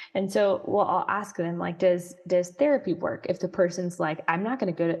 And so, well, I'll ask them, like, does therapy work if the person's like, I'm not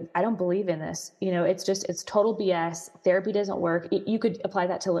going to go to, I don't believe in this. It's total BS. Therapy doesn't work. You could apply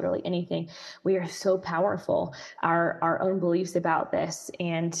that to literally anything. We are so powerful, our own beliefs about this.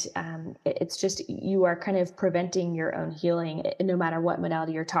 And it's just, you are kind of preventing your own healing, no matter what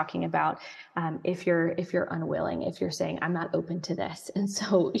modality you're talking about. If you're unwilling, if you're saying I'm not open to this, and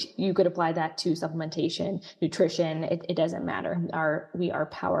so you could apply that to supplementation, nutrition. It doesn't matter. We are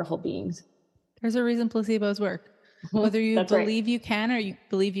powerful beings. There's a reason placebos work. Mhm. Whether you That's right. believe you can or you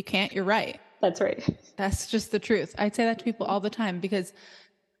believe you can't, you're right. That's right. That's just the truth. I'd say that to people all the time because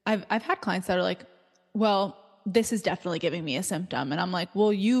I've had clients that are like, well, this is definitely giving me a symptom. And I'm like,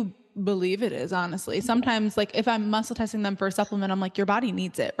 well, you believe it is, honestly. Sometimes, like, if I'm muscle testing them for a supplement, I'm like, your body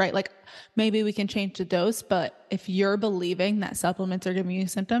needs it, right? Like, maybe we can change the dose, but if you're believing that supplements are giving you a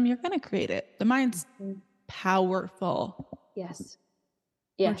symptom, you're going to create it. The mind's Mhm. powerful. Yes.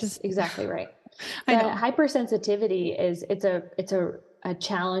 We're Yes, just, exactly right. I The know. hypersensitivity is it's a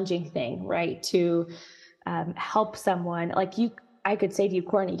challenging thing, right? To help someone like you. I could say to you,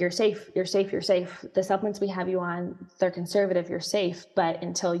 Courtney, you're safe, you're safe, you're safe. The supplements we have you on, they're conservative, you're safe, but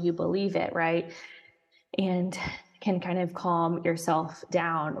until you believe it, right? And can kind of calm yourself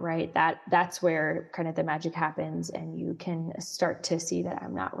down, right? That's where kind of the magic happens, and you can start to see that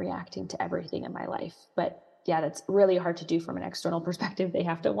I'm not reacting to everything in my life. But yeah, that's really hard to do from an external perspective. They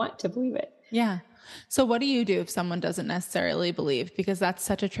have to want to believe it. Yeah. So what do you do if someone doesn't necessarily believe? Because that's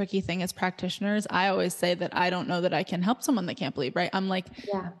such a tricky thing as practitioners. I always say that I don't know that I can help someone that can't believe, right? I'm like,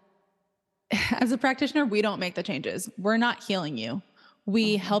 Yeah. as a practitioner, we don't make the changes. We're not healing you.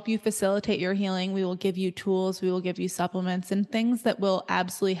 We Mhm. help you facilitate your healing. We will give you tools. We will give you supplements and things that will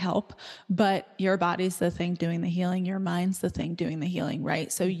absolutely help. But your body's the thing doing the healing. Your mind's the thing doing the healing,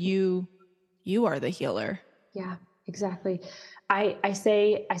 right? So you are the healer. Yeah, exactly. I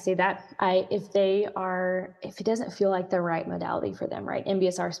say that if it doesn't feel like the right modality for them, right?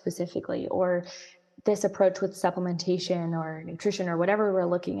 MBSR specifically, or this approach with supplementation or nutrition or whatever we're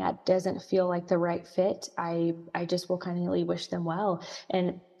looking at doesn't feel like the right fit, I just will kindly wish them well.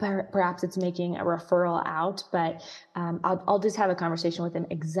 And perhaps it's making a referral out, but I'll just have a conversation with them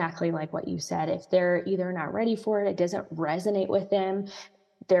exactly like what you said. If they're either not ready for it, it doesn't resonate with them,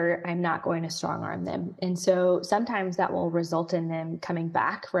 I'm not going to strong arm them. And so sometimes that will result in them coming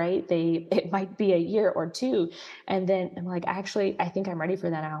back, right? It might be a year or two. And then I'm like, actually, I think I'm ready for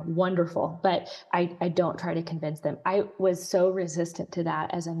that now. Wonderful. But I don't try to convince them. I was so resistant to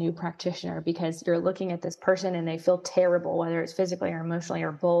that as a new practitioner, because you're looking at this person and they feel terrible, whether it's physically or emotionally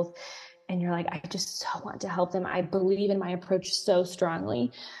or both. And you're like, I just so want to help them. I believe in my approach so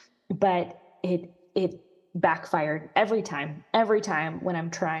strongly, but it backfired every time when I'm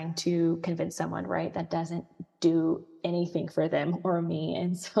trying to convince someone, right? That doesn't do anything for them or me.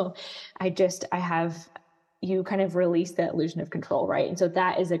 And so I have you kind of release that illusion of control, right? And so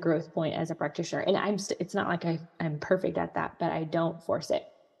that is a growth point as a practitioner. And it's not like I'm perfect at that, but I don't force it.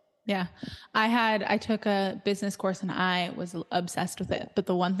 Yeah. I took a business course and I was obsessed with it. But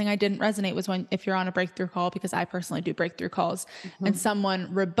the one thing I didn't resonate was when, if you're on a breakthrough call, because I personally do breakthrough calls and Mhm.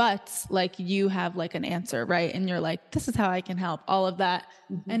 someone rebuts, like you have like an answer, right? And you're like, this is how I can help, all of that.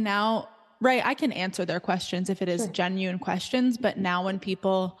 Mhm. And now, right, I can answer their questions if it is Sure. genuine questions. But now when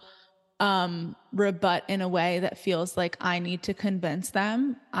people rebut in a way that feels like I need to convince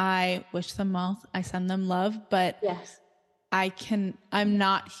them, I wish them well, I send them love, but Yes. I'm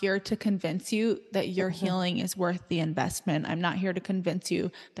not here to convince you that your Mhm. healing is worth the investment. I'm not here to convince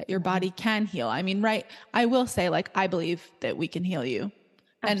you that your Mhm. body can heal. I mean, right. I will say, like, I believe that we can heal you,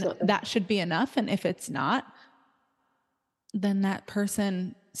 and Absolutely. that should be enough. And if it's not, then that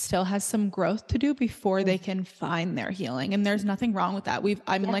person still has some growth to do before they Mm. can find their healing. And there's nothing wrong with that.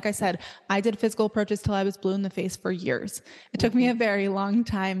 I mean, Yeah. like I said, I did physical approaches till I was blue in the face for years. It took me Mhm. a very long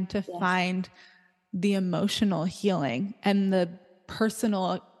time to Yes. find the emotional healing and the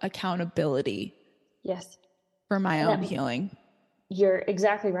personal accountability Yes. for my And own that healing. you're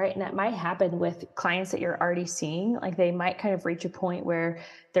exactly right. And that might happen with clients that you're already seeing. Like they might kind of reach a point where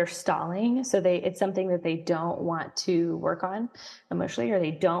they're stalling. So it's something that they don't want to work on emotionally, or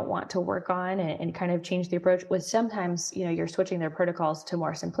they don't want to work on and kind of change the approach. With sometimes, you're switching their protocols to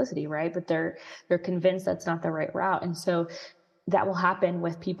more simplicity, right? But they're convinced that's not the right route. And so that will happen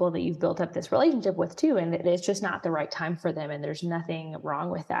with people that you've built up this relationship with too, and it's just not the right time for them, and there's nothing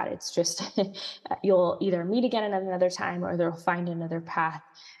wrong with that. It's just you'll either meet again at another time or they'll find another path.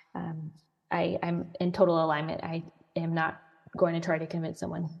 um, I'm in total alignment. I am not going to try to convince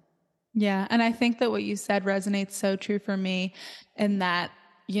someone. Yeah. And I think that what you said resonates so true for me in that,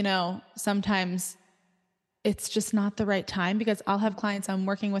 sometimes it's just not the right time because I'll have clients I'm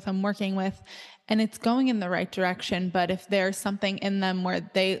working with, and it's going in the right direction. But if there's something in them where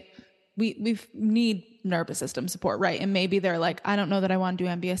we need nervous system support, right? And maybe they're like, I don't know that I want to do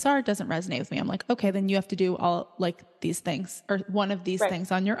MBSR. It doesn't resonate with me. I'm like, okay, then you have to do all like these things or one of these Right.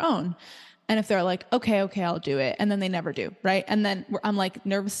 things on your own. And if they're like, okay, I'll do it. And then they never do. Right. And then I'm like,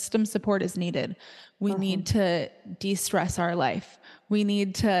 nervous system support is needed. We Hmm. need to de-stress our life. We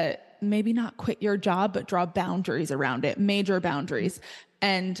need to maybe not quit your job, but draw boundaries around it, major boundaries.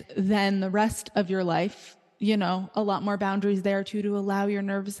 And then the rest of your life, a lot more boundaries there too, to allow your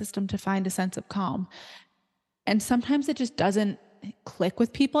nervous system to find a sense of calm. And sometimes it just doesn't click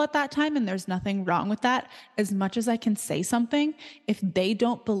with people at that time. And there's nothing wrong with that. As much as I can say something, if they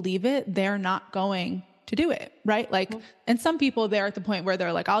don't believe it, they're not going to do it. Right. Like, and some people they're at the point where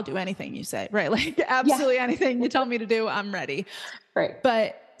they're like, I'll do anything you say. Right. Like Yeah. absolutely anything you tell me to do, I'm ready. Right.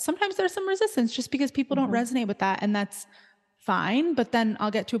 But sometimes there's some resistance just because people don't Hmm. resonate with that. And that's fine. But then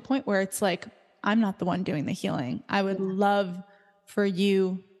I'll get to a point where it's like, I'm not the one doing the healing. I would Yeah. love for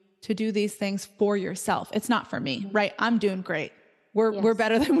you to do these things for yourself. It's not for me, Mhm. right? I'm doing great. We're Yes.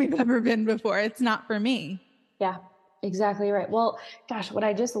 better than we've ever been before. It's not for me. Yeah, exactly right. Well, gosh, what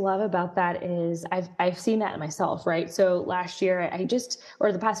I just love about that is I've seen that in myself, right? So last year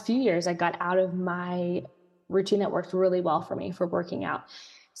or the past few years, I got out of my routine that worked really well for me for working out.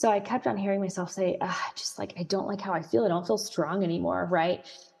 So I kept on hearing myself say, just like I don't like how I feel. I don't feel strong anymore, right?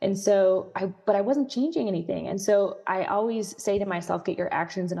 And so but I wasn't changing anything. And so I always say to myself, get your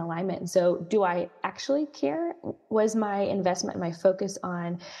actions in alignment. And so, do I actually care? Was my investment, my focus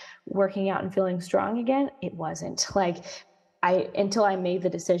on working out and feeling strong again? It wasn't. Like until I made the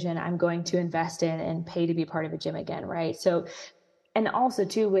decision I'm going to invest in and pay to be part of a gym again, right? So, and also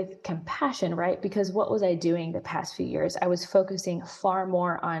too with compassion, right? Because what was I doing the past few years? I was focusing far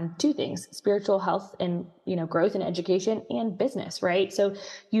more on two things: spiritual health and, growth and education, and business, right? So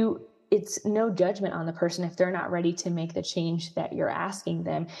it's no judgment on the person. If they're not ready to make the change that you're asking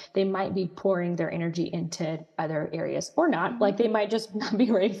them, they might be pouring their energy into other areas or not. Mhm. Like they might just not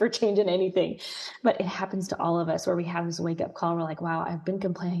be ready for change in anything. But it happens to all of us where we have this wake up call and we're like, wow, I've been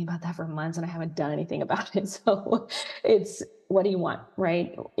complaining about that for months and I haven't done anything about it. So it's, what do you want,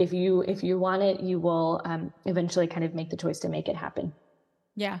 right? If you want it, you will eventually kind of make the choice to make it happen.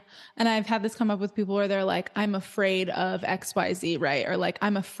 Yeah. And I've had this come up with people where they're like, I'm afraid of XYZ, right? Or like,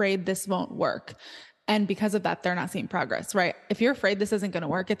 I'm afraid this won't work. And because of that, they're not seeing progress, right? If you're afraid this isn't going to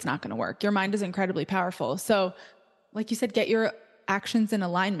work, it's not going to work. Your mind is incredibly powerful. So, like you said, get your actions in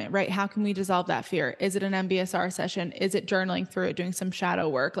alignment, right? How can we dissolve that fear? Is it an MBSR session? Is it journaling through it, doing some shadow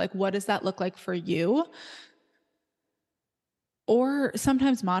work? Like, what does that look like for you? Or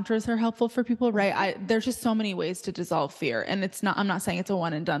sometimes mantras are helpful for people, right? There's just so many ways to dissolve fear. And I'm not saying it's a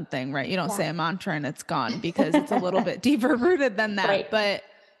one and done thing, right? You don't Yeah. say a mantra and it's gone because it's a little bit deeper rooted than that. Right. But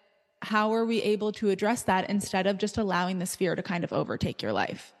how are we able to address that instead of just allowing this fear to kind of overtake your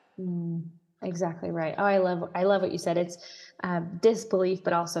life? Mm. Exactly right. Oh, I love what you said. It's disbelief,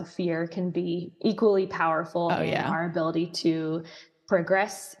 but also fear can be equally powerful Oh in yeah. our ability to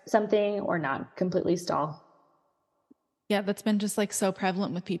progress something or not completely stall. Yeah, that's been just like so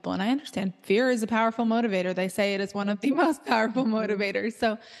prevalent with people. And I understand fear is a powerful motivator. They say it is one of the most powerful Mhm. motivators.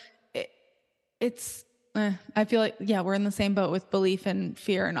 So it, it's, I feel like, yeah, we're in the same boat with belief and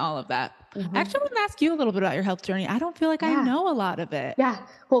fear and all of that. I Mhm. actually want to ask you a little bit about your health journey. I don't feel like I Yeah. know a lot of it. Yeah.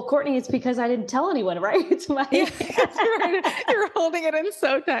 Well, Courtney, it's because I didn't tell anyone, right? It's Yeah, my you're holding it in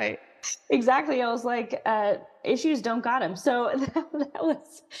so tight. exactly. I was like, issues don't got him. So that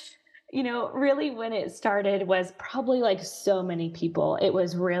was, really when it started was probably like so many people. It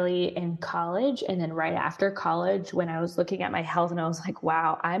was really in college. And then right after college, when I was looking at my health and I was like,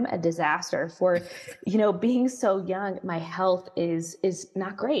 wow, I'm a disaster for, being so young. My health is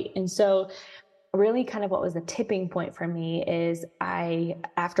not great. And so really kind of what was the tipping point for me is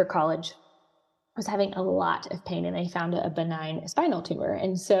after college, was having a lot of pain and I found a benign spinal tumor.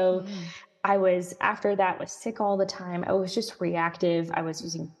 And so Mm. after that was sick all the time. I was just reactive. I was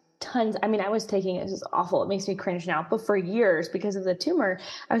using tons. I mean, I was taking, this is awful. It makes me cringe now, but for years because of the tumor,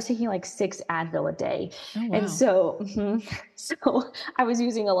 I was taking like 6 Advil a day. Oh, And wow. so, so I was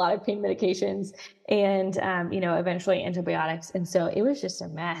using a lot of pain medications and, eventually antibiotics. And so it was just a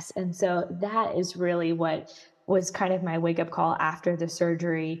mess. And so that is really what was kind of my wake up call after the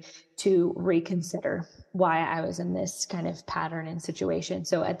surgery to reconsider why I was in this kind of pattern and situation.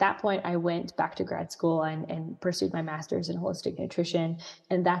 So at that point, I went back to grad school and pursued my master's in holistic nutrition.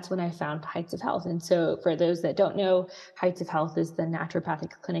 And that's when I found Heights of Health. And so for those that don't know, Heights of Health is the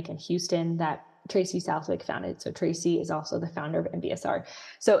naturopathic clinic in Houston that Tracy Southwick founded. So Tracy is also the founder of MBSR.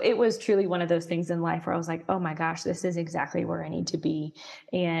 So it was truly one of those things in life where I was like, oh my gosh, this is exactly where I need to be.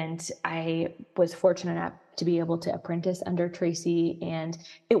 And I was fortunate enough to be able to apprentice under Tracy. And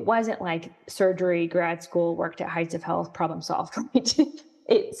it wasn't like surgery, grad school, worked at Heights of Health, problem solved, right?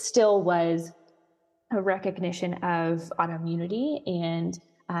 It still was a recognition of autoimmunity and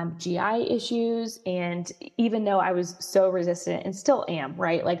GI issues. And even though I was so resistant and still am,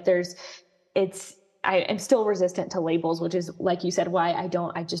 right? Like it's, I am still resistant to labels, which is, like you said, why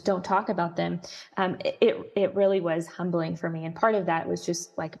I just don't talk about them. It really was humbling for me. And part of that was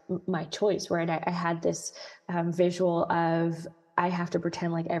just like my choice, right? I had this visual of, I have to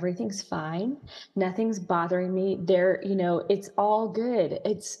pretend like everything's fine. Nothing's bothering me. It's all good.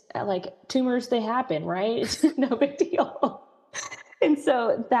 It's like tumors, they happen, right? It's no big deal. And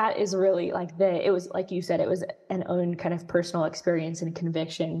so that is really like it was like you said, it was an own kind of personal experience and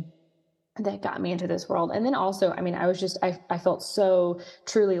conviction that got me into this world. And then also, I mean, I felt so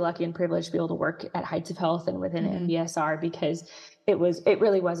truly lucky and privileged to be able to work at Heights of Health and within Mm-hmm. MBSR because it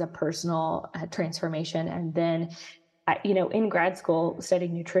really was a personal transformation. And then, in grad school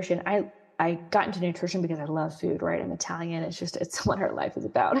studying nutrition, I got into nutrition because I love food, right? I'm Italian. It's what our life is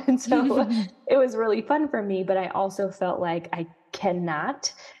about. And so it was really fun for me, but I also felt like I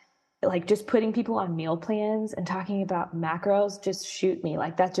cannot like just putting people on meal plans and talking about macros, just shoot me.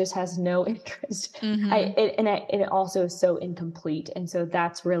 Like that just has no interest. Mm-hmm. And it also is so incomplete. And so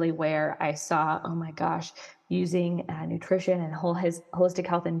that's really where I saw, oh my gosh, using nutrition and holistic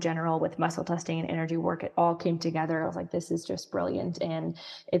health in general with muscle testing and energy work, it all came together. I was like, this is just brilliant. And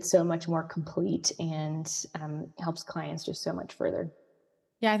it's so much more complete and helps clients just so much further.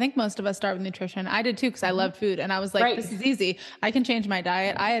 Yeah, I think most of us start with nutrition. I did too because I Mhm. love food. And I was like, Right. this is easy. I can change my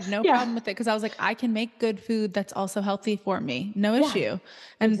diet. I had no Yeah. problem with it because I was like, I can make good food that's also healthy for me. No Yeah. issue.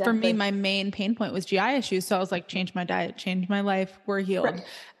 And for me, Exactly. my main pain point was GI issues. So I was like, change my diet, change my life, we're healed. Right.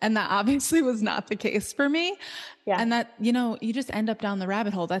 And that obviously was not the case for me. Yeah. And that, you just end up down the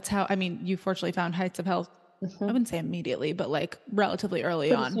rabbit hole. That's how, I mean, you fortunately found Heights of Health. I Hmm. wouldn't say immediately, but like relatively early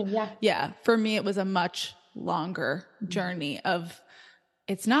Pretty on. soon. Yeah. Yeah. For me, it was a much longer Mhm. journey of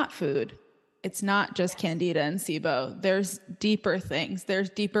it's not food. It's not just Yes. candida and SIBO. There's deeper things. There's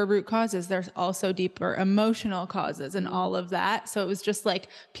deeper root causes. There's also deeper emotional causes and Mhm. all of that. So it was just like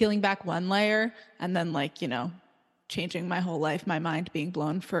peeling back one layer and then like, changing my whole life, my mind being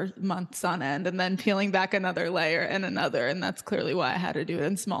blown for months on end, and then peeling back another layer and another. And that's clearly why I had to do it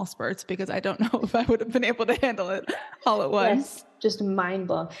in small spurts because I don't know if I would have been able to handle it all at Yes, once. just mind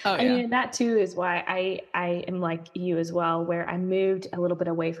blown. Oh, I yeah. mean, and that too is why I am like you as well, where I moved a little bit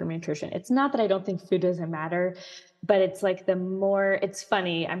away from nutrition. It's not that I don't think food doesn't matter, but it's like it's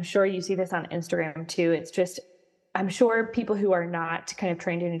funny. I'm sure you see this on Instagram too. It's just I'm sure people who are not kind of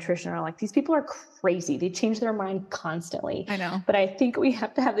trained in nutrition are like, these people are crazy. They change their mind constantly. I know. But I think we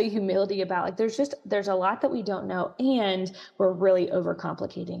have to have the humility about like, there's a lot that we don't know and we're really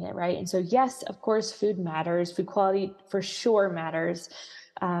overcomplicating it. Right. And so, yes, of course, food matters. Food quality for sure matters.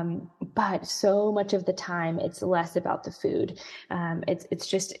 But so much of the time it's less about the food.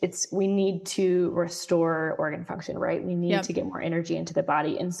 We need to restore organ function, right? We need to Yep. get more energy into the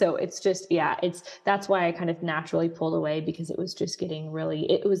body. And so it's just, yeah, that's why I kind of naturally pulled away, because it was just getting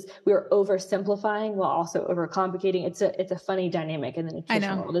really, we were oversimplifying while also overcomplicating. It's a funny dynamic in the I nutrition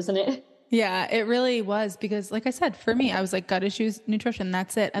know. world, isn't it? Yeah, it really was because like I said, for me, I was like gut issues, nutrition,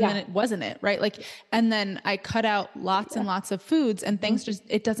 that's it. And then Yeah. it wasn't it, right? Like, and then I cut out lots and Yeah. lots of foods and things Mhm. just,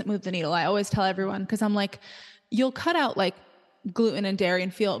 it doesn't move the needle. I always tell everyone because I'm like, you'll cut out like gluten and dairy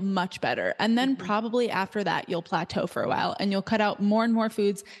and feel much better. And then Mhm. probably after that, you'll plateau for a while and you'll cut out more and more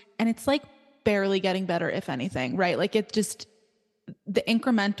foods. And it's like barely getting better, if anything, right? Like it just, the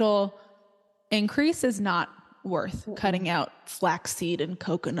incremental increase is not worth Mm-mm. cutting out flaxseed and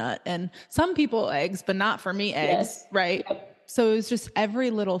coconut and some people eggs, but not for me eggs, Yes. right? Yep. So it was just every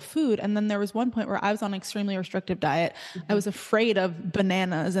little food. And then there was one point where I was on an extremely restrictive diet. I Mhm. was afraid of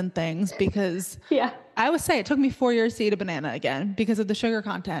bananas and things because Yeah. I would say it took me 4 years to eat a banana again because of the sugar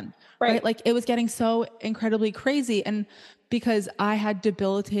content, right? Right. Like it was getting so incredibly crazy. And because I had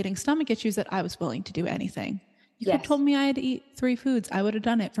debilitating stomach issues that I was willing to do anything. You could have told Yes. me I had to eat 3 foods. I would have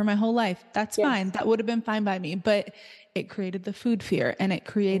done it for my whole life. That's fine. Yes. That would have been fine by me. But it created the food fear and it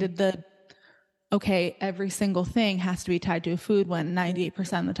created the, okay, every single thing has to be tied to a food when Mhm.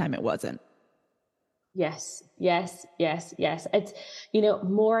 98% of the time it wasn't. Yes, yes, yes, yes. It's,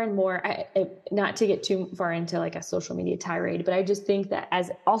 more and more, not to get too far into like a social media tirade, but I just think that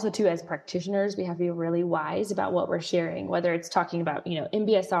as also too, as practitioners, we have to be really wise about what we're sharing, whether it's talking about,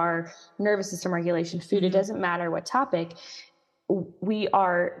 MBSR, nervous system regulation, food, it Mm-hmm. doesn't matter what topic. We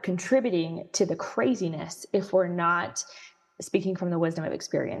are contributing to the craziness if we're not speaking from the wisdom of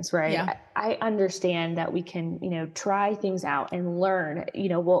experience, right? Yeah. I understand that we can, try things out and learn.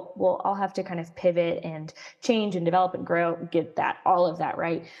 We'll all have to kind of pivot and change and develop and grow, get that, all of that,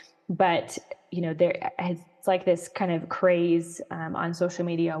 right? But it's like this kind of craze on social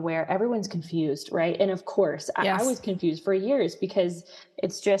media where everyone's confused, right? And of course, I was Yes. confused for years because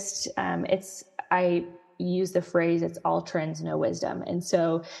it's just I use the phrase, it's all trends, no wisdom. And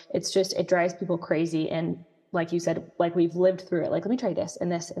so it drives people crazy. And like you said, like we've lived through it, like, let me try this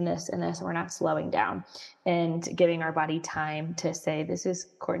and this and this and this. And we're not slowing down and giving our body time to say, this is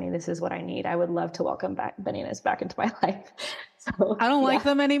Courtney, this is what I need. I would love to welcome back bananas back into my life. So I don't like yeah.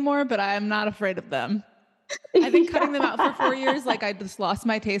 them anymore, but I am not afraid of them. I've been cutting them out for 4 years. Yeah. Like I just lost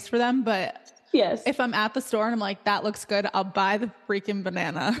my taste for them. But Yes. if I'm at the store and I'm like, that looks good, I'll buy the freaking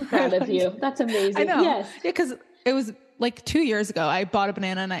banana. I'm proud of Like, you. That's I amazing. know. Yes. Yeah, because it was like 2 years ago, I bought a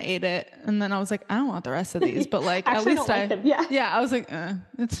banana and I ate it. And then I was like, I don't want the rest of these. But like, at Actually, I don't least like them. Yeah. yeah, I was like,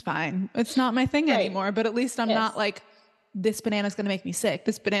 it's fine. It's not my thing Right. anymore. But at least I'm not Yes. like, this banana's going to make me sick.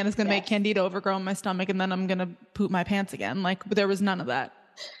 This banana's going to make Yes. candida overgrow in my stomach. And then I'm going to poop my pants again. Like, there was none of that.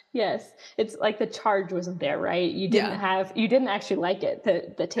 Yes. It's like the charge wasn't there, right? Yeah. You didn't actually like it,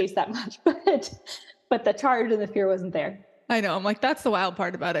 the taste that much, but the charge and the fear wasn't there. I know. I'm like, that's the wild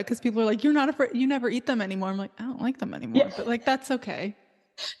part about it. Cause people are like, you're not afraid. You never eat them anymore. I'm like, I don't like them Yeah. anymore, but like, that's okay.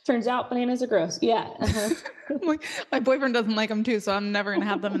 Turns out bananas are gross. Yeah. Uh-huh. I'm like, my boyfriend doesn't like them too. So I'm never going to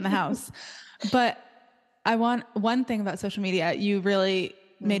have them in the house. But I want one thing about social media you really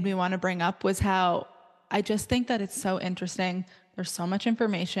made me want to bring up was how I just think that it's so interesting. There's so much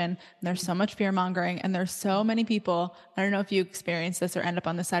information, and there's so much fear mongering, and there's so many people. I don't know if you experience this or end up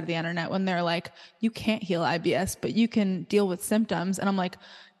on the side of the internet when they're like, you can't heal IBS, but you can deal with symptoms. And I'm like,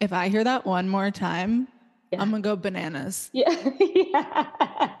 if I hear that one more time, Yeah. I'm going to go bananas. Yeah.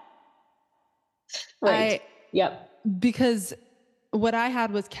 Yeah. Right. I, Yep. because what I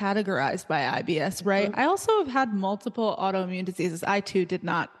had was categorized by IBS, right? I also have had multiple autoimmune diseases. I too did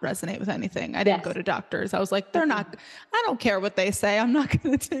not resonate with anything. I didn't Yes. go to doctors. I was like, they're not, I don't care what they say. I'm not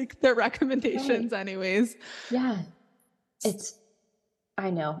going to take their recommendations Right. anyways. Yeah. I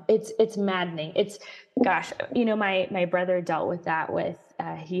know it's maddening. Gosh, my brother dealt with that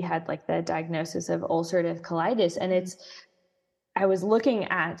he had like the diagnosis of ulcerative colitis, and I was looking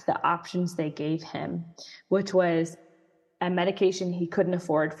at the options they gave him, which was a medication he couldn't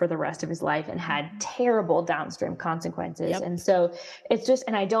afford for the rest of his life and had terrible downstream consequences. Yep. And so it's just,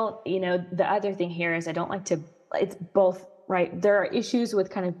 and I don't, the other thing here is I don't like to, it's both, right? There are issues with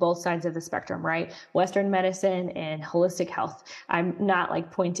kind of both sides of the spectrum, right? Western medicine and holistic health. I'm not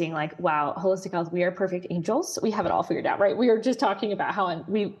like pointing like, wow, holistic health, we are perfect angels. We have it all figured out, right? We are just talking about how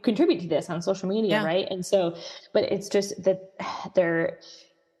we contribute to this on social media, Yeah. right? And so, but it's just that their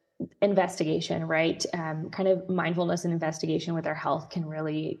investigation, right? Kind of mindfulness and investigation with our health can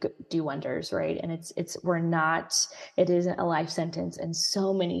really do wonders, right? And it isn't a life sentence in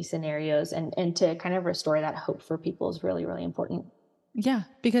so many scenarios, and to kind of restore that hope for people is really, really important. Yeah,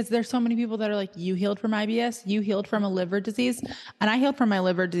 because there's so many people that are like, you healed from IBS, you healed from a liver disease. And I healed from my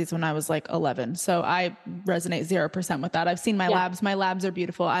liver disease when I was like 11. So I resonate 0% with that. I've seen my Yeah. labs. My labs are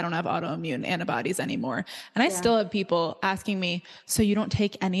beautiful. I don't have autoimmune antibodies anymore. And I Yeah. still have people asking me, so you don't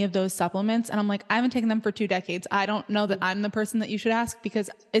take any of those supplements? And I'm like, I haven't taken them for 2 decades. I don't know that I'm the person that you should ask because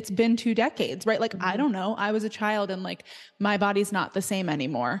it's been 2 decades, right? Like, I Mhm. don't know. I was a child and like my body's not the same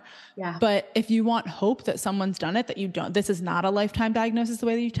anymore. Yeah. But if you want hope that someone's done it, that you don't, this is not a lifetime diagnosis the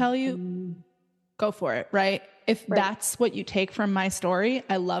way that you tell you, Mhm. go for it, right? If Right. that's what you take from my story,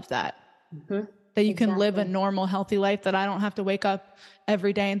 I love that. Mhm. That you can live a Exactly. normal, healthy life, that I don't have to wake up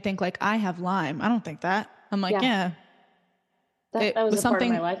every day and think like I have Lyme. I don't think that. I'm like, Yeah. yeah, That it was was a part of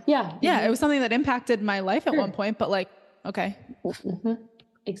my something. life. Yeah. Yeah, it was something that impacted my life at one Sure. point, but like, okay. Mhm.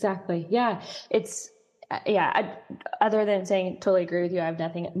 Exactly. Yeah. It's, yeah. Other than saying totally agree with you, I have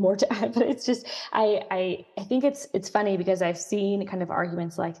nothing more to add. But it's just, I think it's funny because I've seen kind of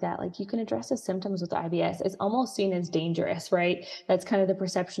arguments like that. Like you can address the symptoms with IBS. It's almost seen as dangerous, right? That's kind of the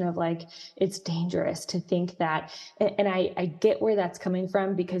perception of like it's dangerous to think that. And I get where that's coming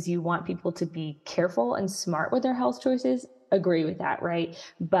from because you want people to be careful and smart with their health choices. Agree with that, right?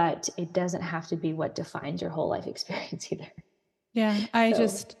 But it doesn't have to be what defines your whole life experience either. Yeah,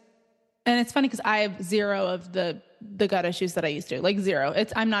 So and it's funny because I have zero of the gut issues that I used to, like zero.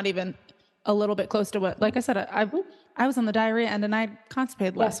 I'm not even a little bit close to what, like I said, I was on the diarrhea end and I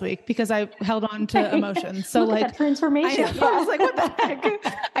constipated yeah. last week because I held on to emotions. So Look at like, that I know, transformation. I was Yeah. like, what the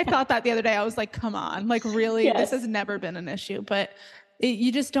heck? I thought that the other day. I was like, come on, like really, this has Yes. never been an issue, but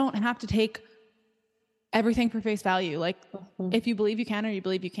you just don't have to take everything for face value. Like Mhm. if you believe you can or you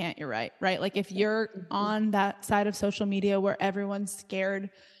believe you can't, you're right, right? Like if you're Mhm. on that side of social media where everyone's scared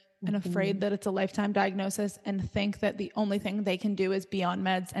and afraid Mhm. that it's a lifetime diagnosis and think that the only thing they can do is be on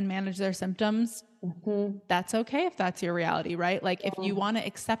meds and manage their symptoms, Mhm. that's okay if that's your reality, right? Like if Yeah. you want to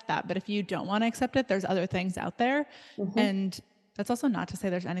accept that, but if you don't want to accept it, there's other things out there. Mhm. And that's also not to say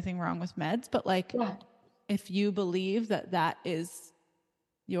there's anything wrong with meds, but like Yeah. if you believe that that is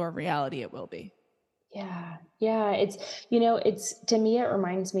your reality, it will be. Yeah. Yeah. It's to me, it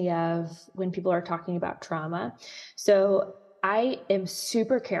reminds me of when people are talking about trauma. So I am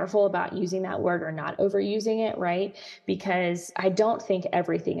super careful about using that word or not overusing it, right? Because I don't think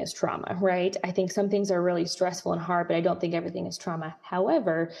everything is trauma, right? I think some things are really stressful and hard, but I don't think everything is trauma.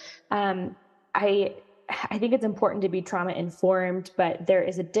 However, um, I I think it's important to be trauma informed, but there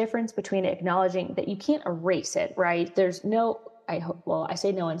is a difference between acknowledging that you can't erase it, right? There's no I hope, well, I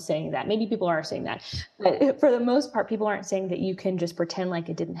say no one's saying that. Maybe people are saying that. But for the most part, people aren't saying that you can just pretend like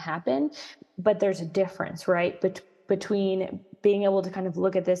it didn't happen. But there's a difference, right? Between being able to kind of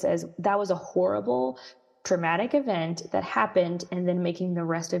look at this as that was a horrible, traumatic event that happened, and then making the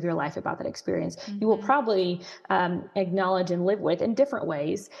rest of your life about that experience. You will Mm-hmm. probably acknowledge and live with in different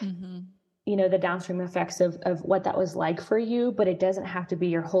ways, Mm-hmm. the downstream effects of what that was like for you, but it doesn't have to be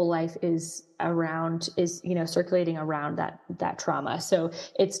your whole life is circulating around that trauma. So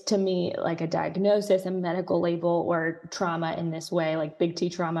it's to me like a diagnosis, a medical label, or trauma in this way, like big T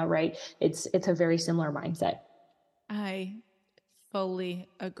trauma, right? It's a very similar mindset. I fully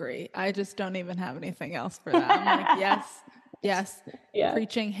agree. I just don't even have anything else for that. I'm like, yes, yes. Yeah.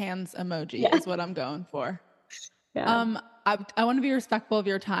 Preaching hands emoji Yeah. is what I'm going for. Yeah. I want to be respectful of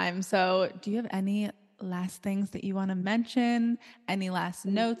your time. So, do you have any last things that you want to mention? Any last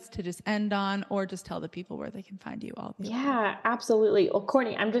notes to just end on, or just tell the people where they can find you? All the above. Yeah, absolutely. Well,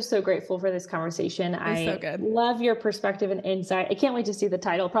 Courtney, I'm just so grateful for this conversation. It was so I good. love your perspective and insight. I can't wait to see the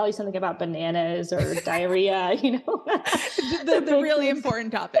title, probably something about bananas or diarrhea, The the big really things.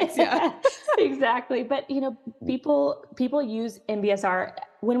 important topics. Yeah. Exactly. But people use MBSR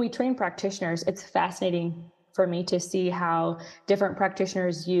when we train practitioners. It's fascinating for me to see how different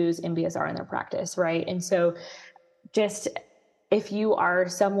practitioners use MBSR in their practice, right? And so just if you are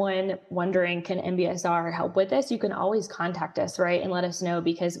someone wondering, can MBSR help with this, you can always contact us, right? And let us know,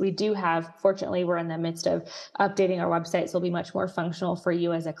 because we do have, fortunately, we're in the midst of updating our website. So it'll be much more functional for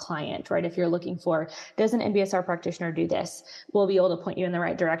you as a client, right? If you're looking for, does an MBSR practitioner do this? We'll be able to point you in the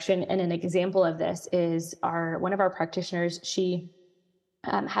right direction. And an example of this is one of our practitioners. She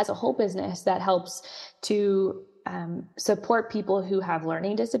has a whole business that helps to support people who have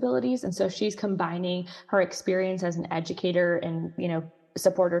learning disabilities. And so she's combining her experience as an educator and,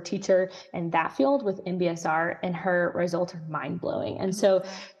 support or teacher in that field with MBSR, and her results are mind blowing. And so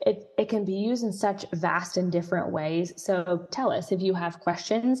it can be used in such vast and different ways. So tell us if you have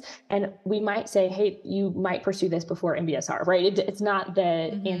questions, and we might say, hey, you might pursue this before MBSR, right? It's not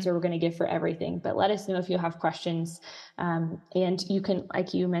the answer we're going to give for everything, but let us know if you have questions. And you can,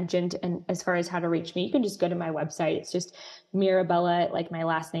 like you mentioned, and as far as how to reach me, you can just go to my website. It's just Mirabella, like my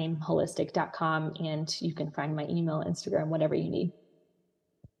last name, holistic.com. And you can find my email, Instagram, whatever you need.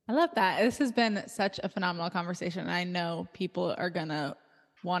 I love that. This has been such a phenomenal conversation. I know people are going to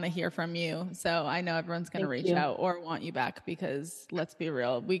want to hear from you. So I know everyone's going to reach out or want you back, because let's be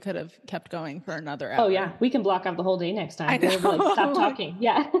real, we could have kept going for another hour. Oh yeah. We can block out the whole day next time. We'll like, stop talking.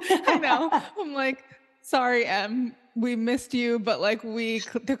 Yeah. I know. I'm like, sorry, Em, we missed you, but like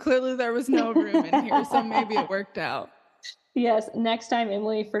clearly there was no room in here. So maybe it worked out. Yes. Next time,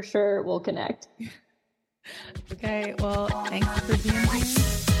 Emily, for sure, we'll connect. Okay. Well, thanks for being here.